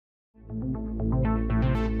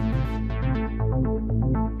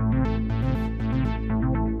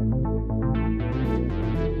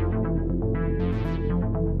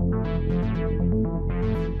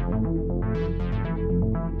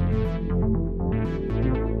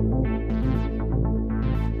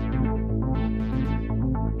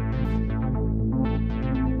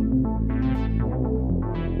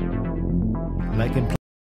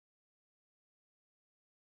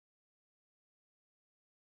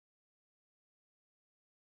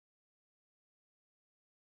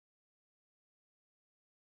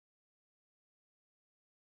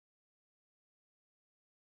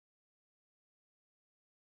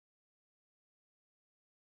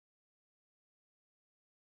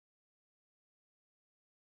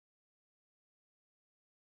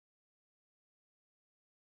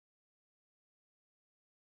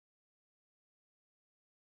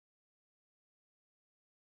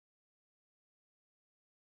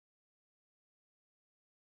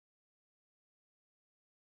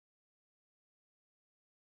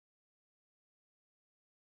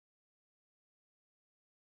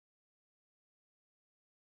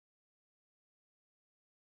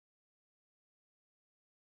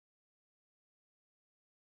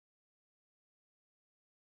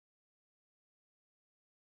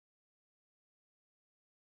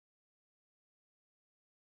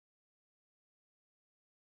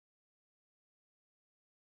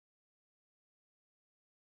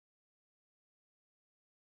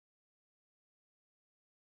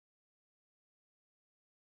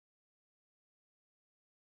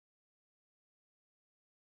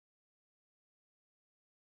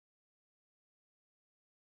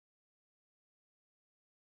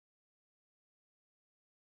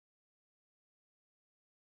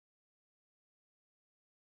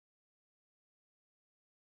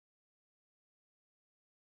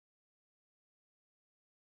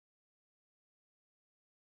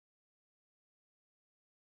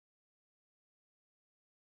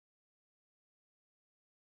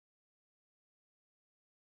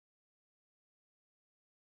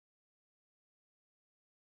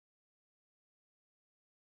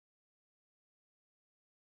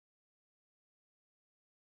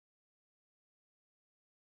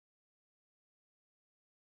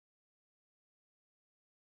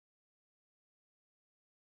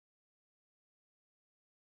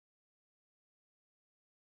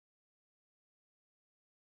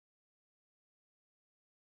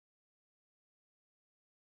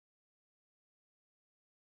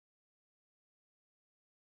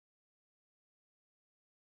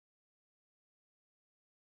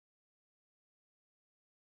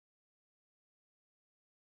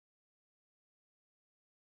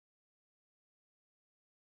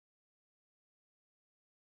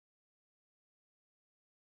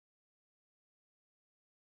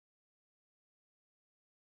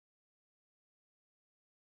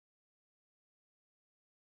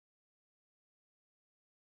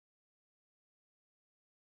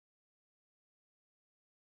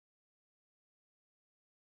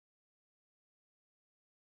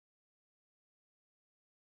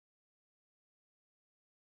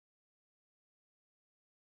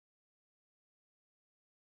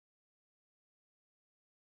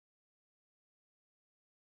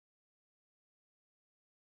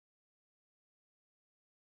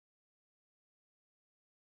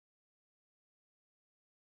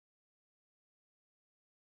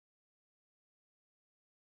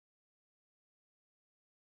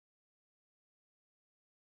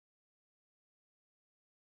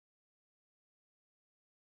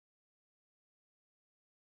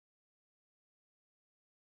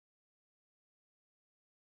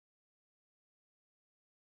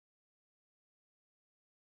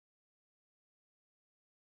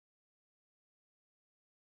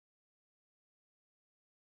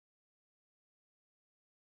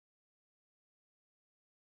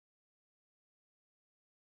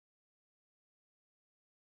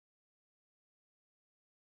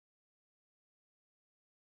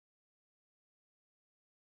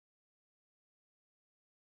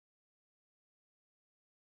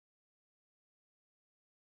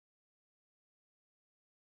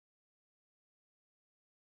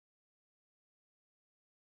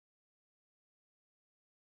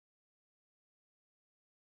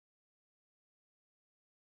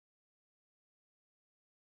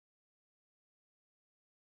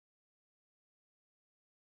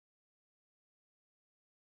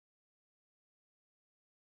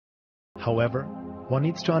 However, one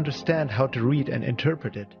needs to understand how to read and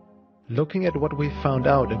interpret it. Looking at what we've found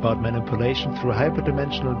out about manipulation through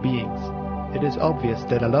hyperdimensional beings, it is obvious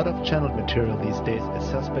that a lot of channeled material these days is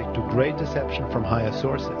suspect to great deception from higher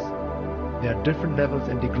sources. There are different levels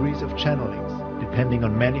and degrees of channelings, depending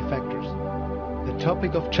on many factors. The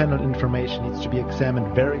topic of channeled information needs to be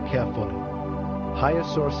examined very carefully. Higher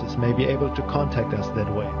sources may be able to contact us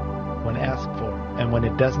that way, when asked for, and when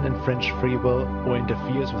it doesn't infringe free will or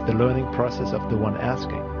interferes with the learning process of the one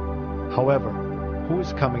asking. However, who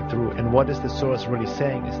is coming through and what is the source really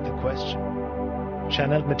saying is the question.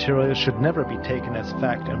 Channeled material should never be taken as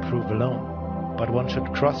fact and proof alone, but one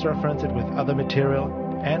should cross-reference it with other material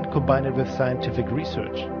and combine it with scientific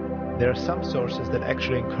research. There are some sources that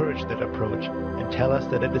actually encourage that approach and tell us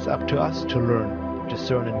that it is up to us to learn,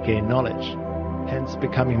 discern and gain knowledge, hence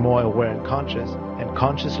becoming more aware and conscious, and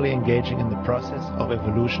consciously engaging in the process of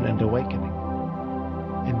evolution and awakening.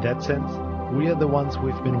 In that sense, we are the ones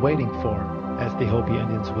we've been waiting for, as the Hopi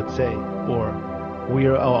Indians would say, or we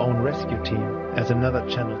are our own rescue team, as another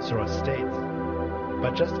channeled source states.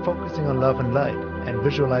 But just focusing on love and light and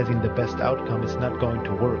visualizing the best outcome is not going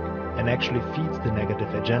to work and actually feeds the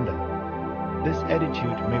negative agenda. This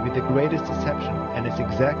attitude may be the greatest deception and is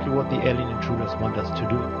exactly what the alien intruders want us to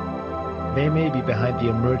do. They may be behind the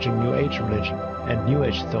emerging New Age religion and New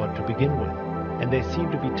Age thought to begin with, and they seem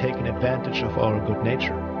to be taking advantage of our good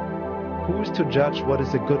nature. Who is to judge what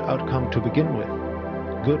is a good outcome to begin with?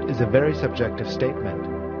 Good is a very subjective statement.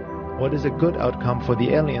 What is a good outcome for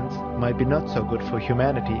the aliens might be not so good for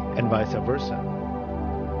humanity and vice versa.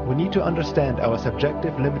 We need to understand our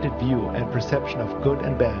subjective limited view and perception of good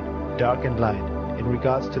and bad, dark and light, in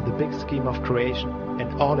regards to the big scheme of creation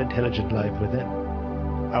and all intelligent life within.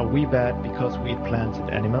 Are we bad because we eat plants and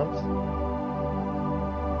animals?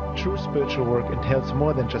 True spiritual work entails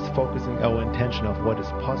more than just focusing our intention of what is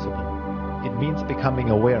possible. It means becoming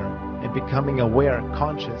aware, and becoming aware,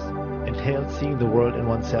 conscious, entails seeing the world in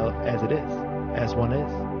oneself as it is, as one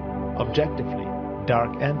is, objectively,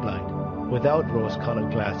 dark and light, without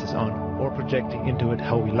rose-colored glasses on, or projecting into it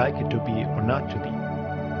how we like it to be or not to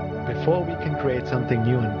be. Before we can create something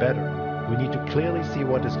new and better, we need to clearly see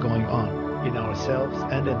what is going on, in ourselves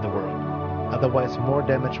and in the world. Otherwise more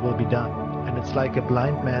damage will be done, and it's like a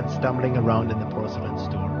blind man stumbling around in the porcelain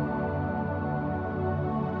store.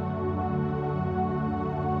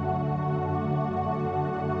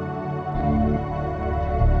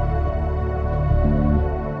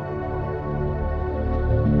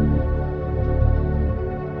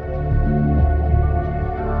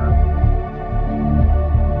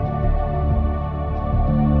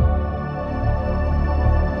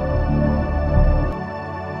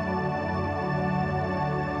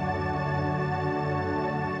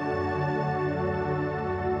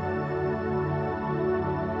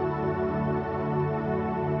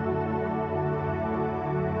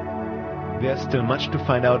 There's still much to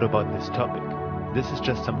find out about this topic. This is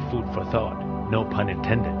just some food for thought, no pun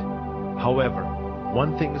intended. However,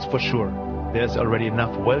 one thing is for sure, there's already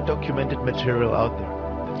enough well-documented material out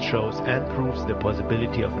there that shows and proves the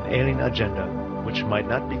possibility of an alien agenda, which might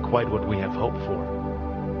not be quite what we have hoped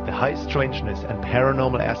for. The high strangeness and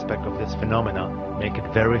paranormal aspect of this phenomena make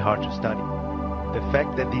it very hard to study. The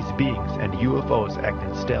fact that these beings and UFOs act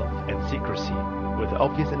in stealth and secrecy, with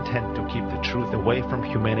obvious intent to keep the truth away from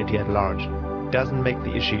humanity at large, doesn't make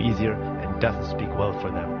the issue easier and doesn't speak well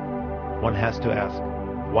for them. One has to ask,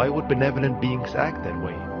 why would benevolent beings act that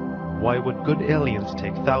way? Why would good aliens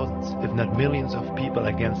take thousands, if not millions of people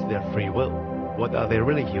against their free will? What are they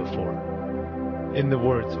really here for? In the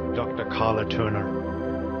words of Dr. Karla Turner,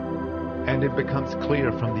 and it becomes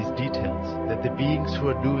clear from these details that the beings who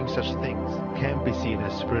are doing such things can be seen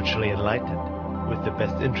as spiritually enlightened, with the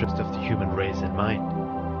best interest of the human race in mind.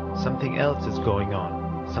 Something else is going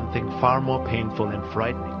on, something far more painful and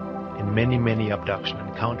frightening, in many abduction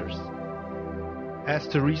encounters. As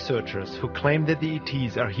to researchers who claim that the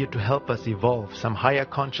ETs are here to help us evolve some higher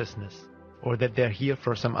consciousness, or that they're here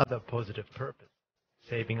for some other positive purpose,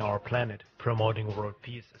 saving our planet, promoting world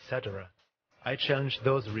peace, etc., I challenge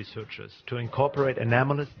those researchers to incorporate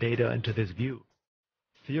anomalous data into this view.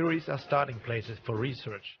 Theories are starting places for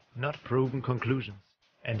research, not proven conclusions,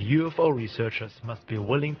 and UFO researchers must be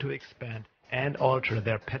willing to expand and alter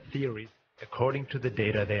their pet theories according to the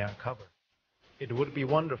data they uncover. It would be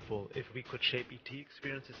wonderful if we could shape ET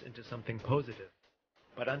experiences into something positive,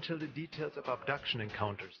 but until the details of abduction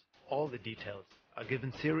encounters, all the details, are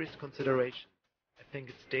given serious consideration, I think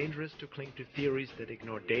it's dangerous to cling to theories that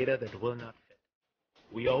ignore data that will not fit.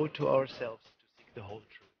 We owe it to ourselves to seek the whole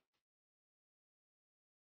truth.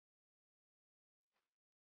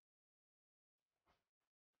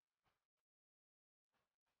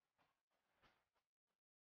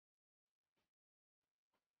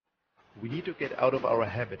 We need to get out of our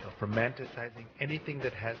habit of romanticizing anything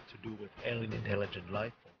that has to do with alien intelligent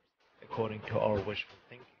life forms, according to our wishful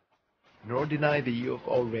thinking, nor deny the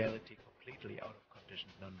UFO reality completely out of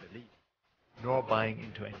conditioned non-belief, nor buying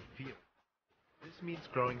into any fear. This means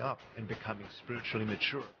growing up and becoming spiritually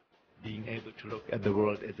mature, being able to look at the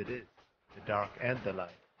world as it is, the dark and the light,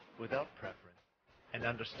 without preference, and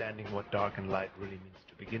understanding what dark and light really means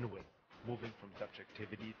to begin with, moving from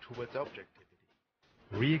subjectivity towards objectivity.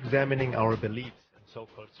 Re-examining our beliefs and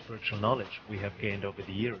so-called spiritual knowledge we have gained over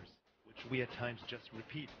the years, which we at times just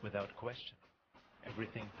repeat without question.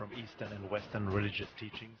 Everything from Eastern and Western religious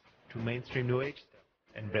teachings to mainstream New Age stuff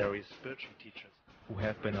and various spiritual teachers who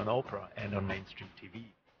have been on Oprah and on mainstream TV,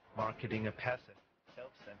 marketing a passive,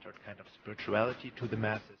 self-centered kind of spirituality to the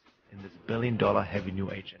masses in this billion-dollar heavy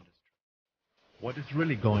New Age industry. What is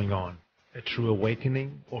really going on? A true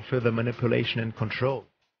awakening or further manipulation and control?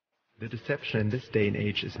 The deception in this day and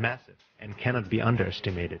age is massive and cannot be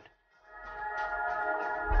underestimated.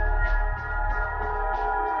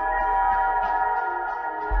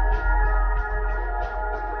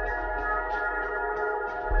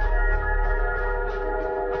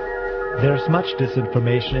 There's much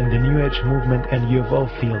disinformation in the New Age movement and UFO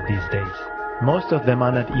field these days. Most of them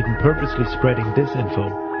are not even purposely spreading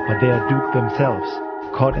disinfo, but they are duped themselves,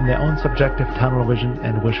 caught in their own subjective tunnel vision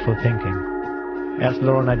and wishful thinking. As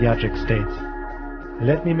Laura Nadjajic states,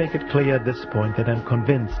 "Let me make it clear at this point that I'm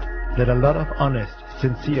convinced that a lot of honest,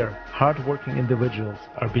 sincere, hard-working individuals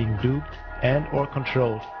are being duped and or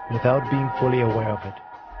controlled without being fully aware of it.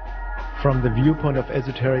 From the viewpoint of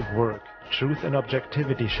esoteric work, truth and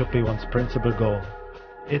objectivity should be one's principal goal.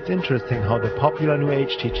 It's interesting how the popular New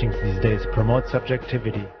Age teachings these days promote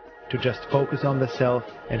subjectivity, to just focus on the self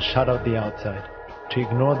and shut out the outside, to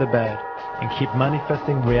ignore the bad, and keep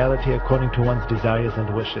manifesting reality according to one's desires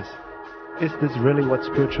and wishes. Is this really what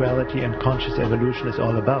spirituality and conscious evolution is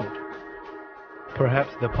all about?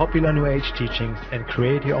 Perhaps the popular New Age teachings and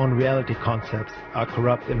create-your-own reality concepts are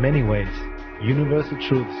corrupt in many ways, universal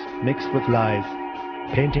truths mixed with lies,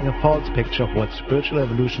 painting a false picture of what spiritual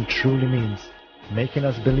evolution truly means, making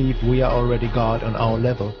us believe we are already God on our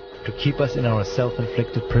level to keep us in our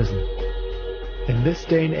self-inflicted prison. In this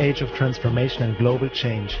day and age of transformation and global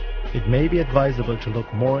change, it may be advisable to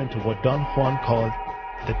look more into what Don Juan called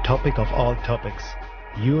the topic of all topics,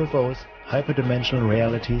 UFOs, hyperdimensional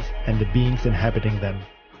realities, and the beings inhabiting them,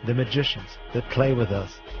 the magicians that play with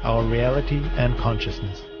us, our reality and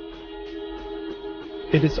consciousness.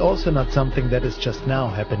 It is also not something that is just now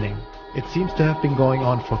happening. It seems to have been going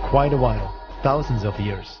on for quite a while, thousands of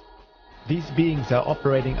years. These beings are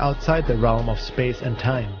operating outside the realm of space and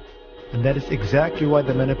time, and that is exactly why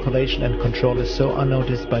the manipulation and control is so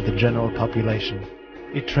unnoticed by the general population.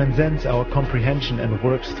 It transcends our comprehension and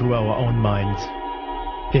works through our own minds.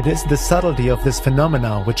 It is the subtlety of this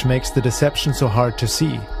phenomena which makes the deception so hard to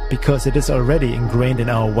see, because it is already ingrained in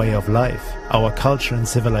our way of life, our culture and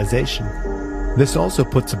civilization. This also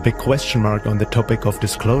puts a big question mark on the topic of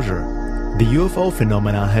disclosure. The UFO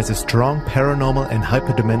phenomena has a strong paranormal and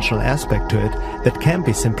hyperdimensional aspect to it that can't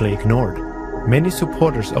be simply ignored. Many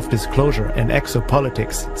supporters of disclosure and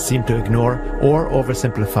exopolitics seem to ignore or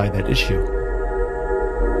oversimplify that issue.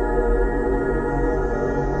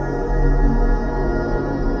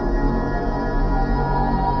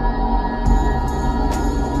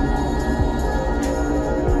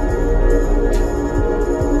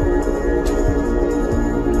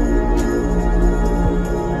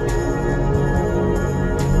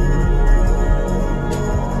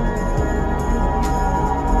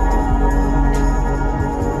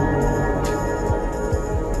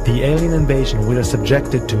 The alien invasion we are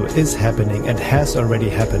subjected to is happening and has already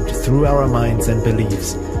happened through our minds and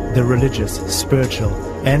beliefs, the religious, spiritual,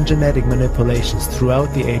 and genetic manipulations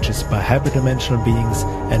throughout the ages by hyperdimensional beings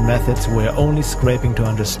and methods we are only scraping to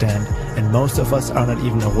understand and most of us are not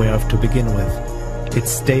even aware of to begin with.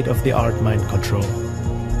 It's state-of-the-art mind control.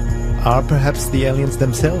 Are perhaps the aliens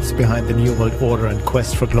themselves behind the New World Order and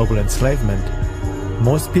quest for global enslavement?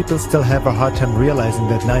 Most people still have a hard time realizing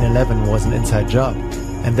that 9/11 was an inside job,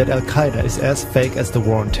 and that Al-Qaeda is as fake as the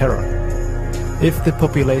war on terror. If the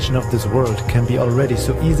population of this world can be already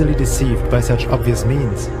so easily deceived by such obvious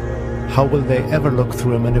means, how will they ever look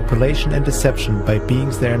through a manipulation and deception by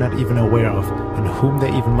beings they are not even aware of and whom they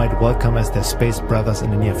even might welcome as their space brothers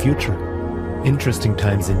in the near future? Interesting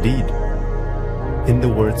times indeed. In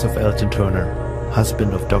the words of Elton Turner,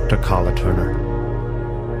 husband of Dr. Karla Turner.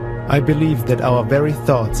 I believe that our very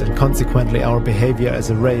thoughts and consequently our behavior as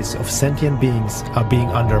a race of sentient beings are being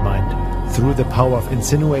undermined through the power of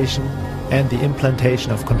insinuation and the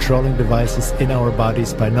implantation of controlling devices in our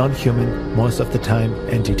bodies by non-human, most of the time,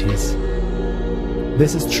 entities.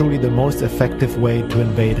 This is truly the most effective way to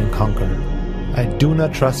invade and conquer. I do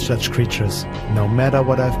not trust such creatures, no matter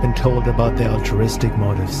what I've been told about their altruistic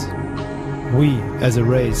motives. We, as a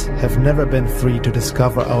race, have never been free to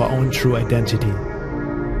discover our own true identity.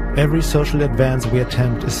 Every social advance we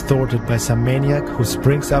attempt is thwarted by some maniac who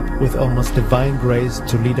springs up with almost divine grace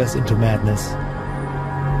to lead us into madness.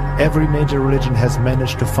 Every major religion has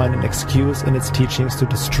managed to find an excuse in its teachings to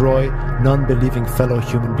destroy non-believing fellow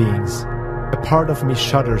human beings. A part of me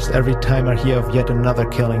shudders every time I hear of yet another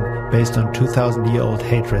killing based on 2,000-year-old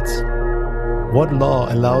hatreds. What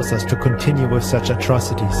law allows us to continue with such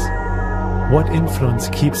atrocities? What influence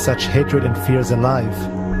keeps such hatred and fears alive?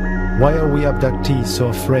 Why are we abductees so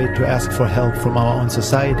afraid to ask for help from our own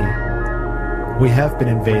society? We have been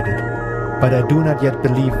invaded, but I do not yet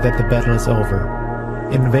believe that the battle is over.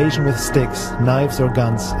 Invasion with sticks, knives or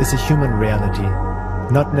guns is a human reality,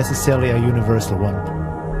 not necessarily a universal one.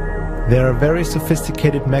 There are very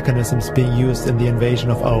sophisticated mechanisms being used in the invasion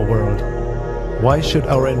of our world. Why should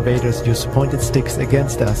our invaders use pointed sticks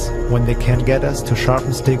against us when they can get us to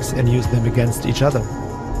sharpen sticks and use them against each other?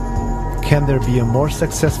 Can there be a more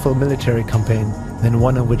successful military campaign than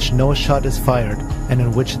one in which no shot is fired and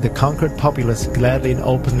in which the conquered populace gladly and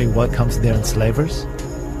openly welcomes their enslavers?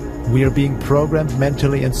 We are being programmed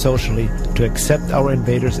mentally and socially to accept our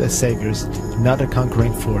invaders as saviors, not a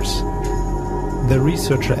conquering force. The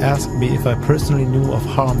researcher asked me if I personally knew of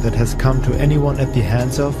harm that has come to anyone at the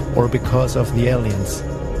hands of or because of the aliens.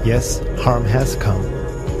 Yes, harm has come.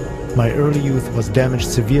 My early youth was damaged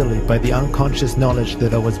severely by the unconscious knowledge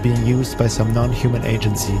that I was being used by some non-human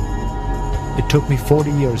agency. It took me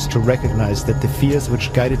 40 years to recognize that the fears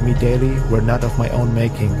which guided me daily were not of my own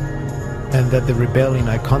making, and that the rebellion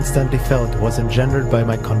I constantly felt was engendered by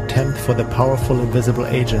my contempt for the powerful invisible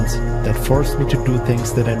agents that forced me to do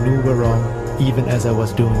things that I knew were wrong even as I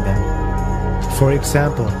was doing them. For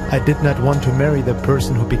example, I did not want to marry the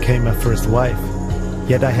person who became my first wife,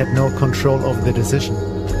 yet I had no control over the decision.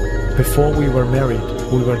 Before we were married,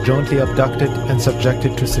 we were jointly abducted and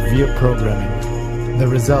subjected to severe programming. The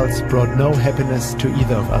results brought no happiness to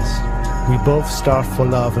either of us. We both starved for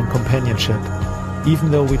love and companionship,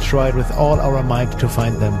 even though we tried with all our might to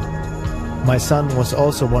find them. My son was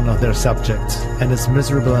also one of their subjects and is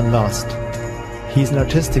miserable and lost. He's an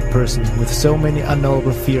artistic person with so many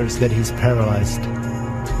unknowable fears that he's paralyzed.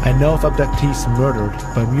 I know of abductees murdered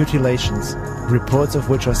by mutilations, reports of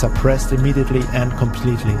which are suppressed immediately and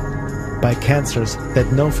completely, by cancers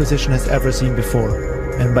that no physician has ever seen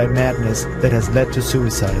before, and by madness that has led to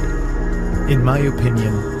suicide. In my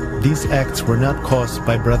opinion, these acts were not caused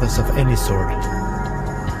by brothers of any sort.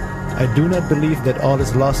 I do not believe that all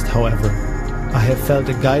is lost, however. I have felt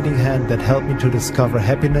a guiding hand that helped me to discover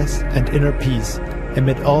happiness and inner peace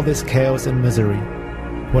amid all this chaos and misery.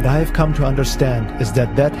 What I have come to understand is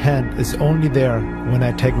that that hand is only there when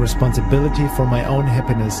I take responsibility for my own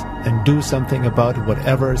happiness and do something about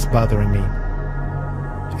whatever is bothering me.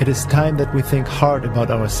 It is time that we think hard about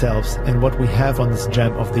ourselves and what we have on this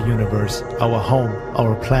gem of the universe, our home,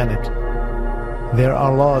 our planet. There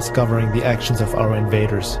are laws governing the actions of our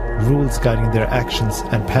invaders, rules guiding their actions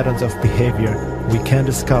and patterns of behavior we can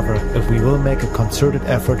discover if we will make a concerted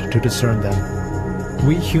effort to discern them.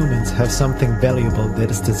 We humans have something valuable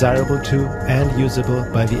that is desirable to and usable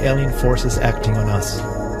by the alien forces acting on us.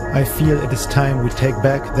 I feel it is time we take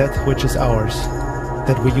back that which is ours,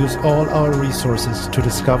 that we use all our resources to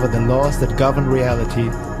discover the laws that govern reality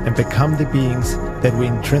and become the beings that we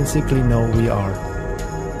intrinsically know we are.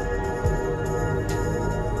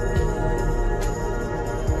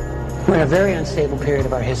 We're in a very unstable period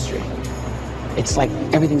of our history. It's like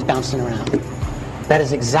everything's bouncing around. That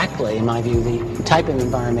is exactly, in my view, the type of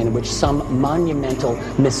environment in which some monumental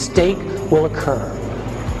mistake will occur,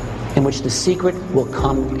 in which the secret will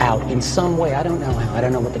come out in some way. I don't know how. I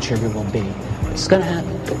don't know what the trigger will be. It's going to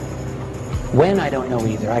happen. When, I don't know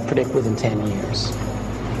either. I predict within 10 years.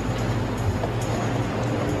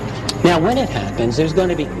 Now, when it happens, there's going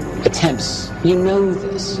to be attempts, you know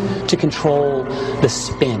this, to control the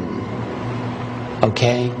spin.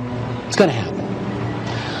 Okay? It's going to happen.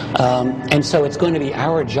 And so it's going to be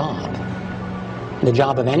our job, the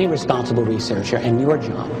job of any responsible researcher, and your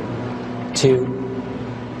job, to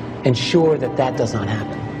ensure that that does not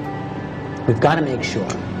happen. We've got to make sure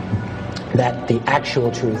that the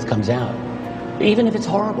actual truth comes out, even if it's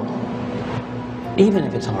horrible. Even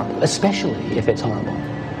if it's horrible, especially if it's horrible.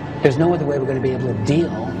 There's no other way we're going to be able to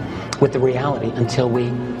deal with the reality until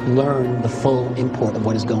we learn the full import of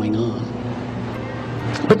what is going on.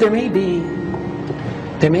 But there may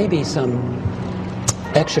be some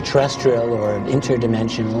extraterrestrial or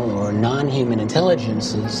interdimensional or non-human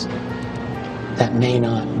intelligences that may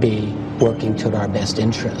not be working toward our best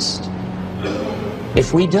interest.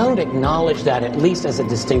 If we don't acknowledge that at least as a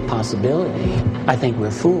distinct possibility, I think we're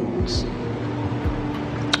fools.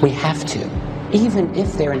 We have to, even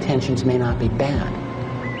if their intentions may not be bad.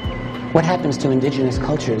 What happens to indigenous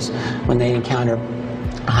cultures when they encounter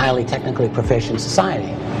a highly technically proficient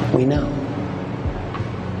society? We know.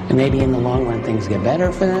 And maybe in the long run things get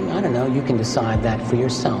better for them. I don't know, you can decide that for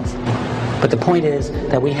yourself. But the point is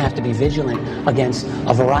that we have to be vigilant against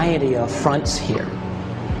a variety of fronts here.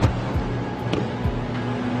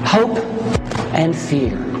 Hope and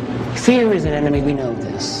fear. Fear is an enemy, we know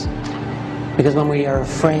this. Because when we are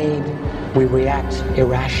afraid, we react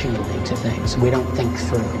irrationally to things. We don't think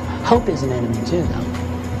through. Hope is an enemy too, though.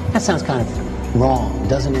 That sounds kind of wrong,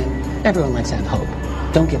 doesn't it? Everyone likes to have hope.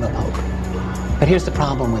 Don't give up hope. But here's the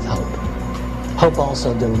problem with hope. Hope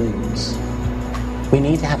also deludes. We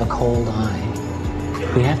need to have a cold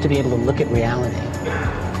eye. We have to be able to look at reality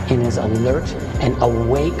in as alert and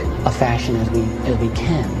awake a fashion as we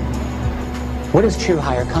can. What is true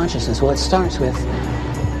higher consciousness? Well, it starts with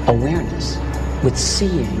awareness, with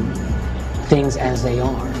seeing things as they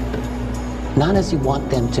are. Not as you want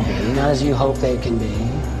them to be, not as you hope they can be.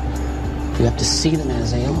 You have to see them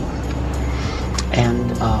as they are. And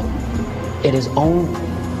it is only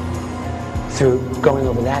through going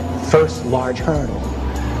over that first large hurdle,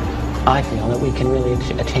 I feel, that we can really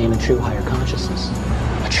attain a true higher consciousness,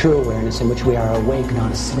 a true awareness in which we are awake,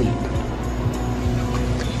 not asleep.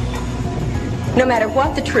 No matter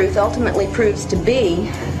what the truth ultimately proves to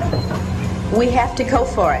be, we have to go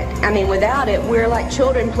for it. I mean, without it, we're like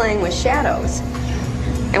children playing with shadows.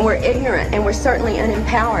 And we're ignorant, and we're certainly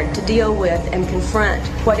unempowered to deal with and confront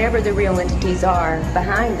whatever the real entities are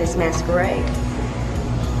behind this masquerade.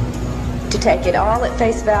 To take it all at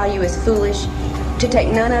face value is foolish. To take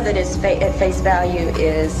none of it at face value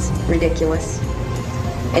is ridiculous.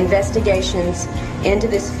 Investigations into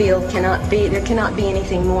this field there cannot be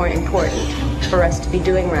anything more important for us to be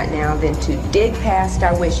doing right now than to dig past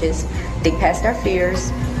our wishes, dig past our fears,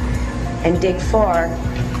 and dig for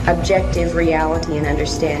objective reality and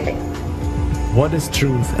understanding. What is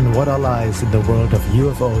truth and what are lies in the world of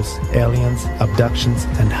UFOs, aliens, abductions,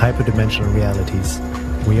 and hyperdimensional realities?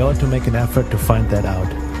 We ought to make an effort to find that out.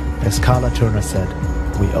 As Karla Turner said,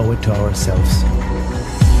 we owe it to ourselves.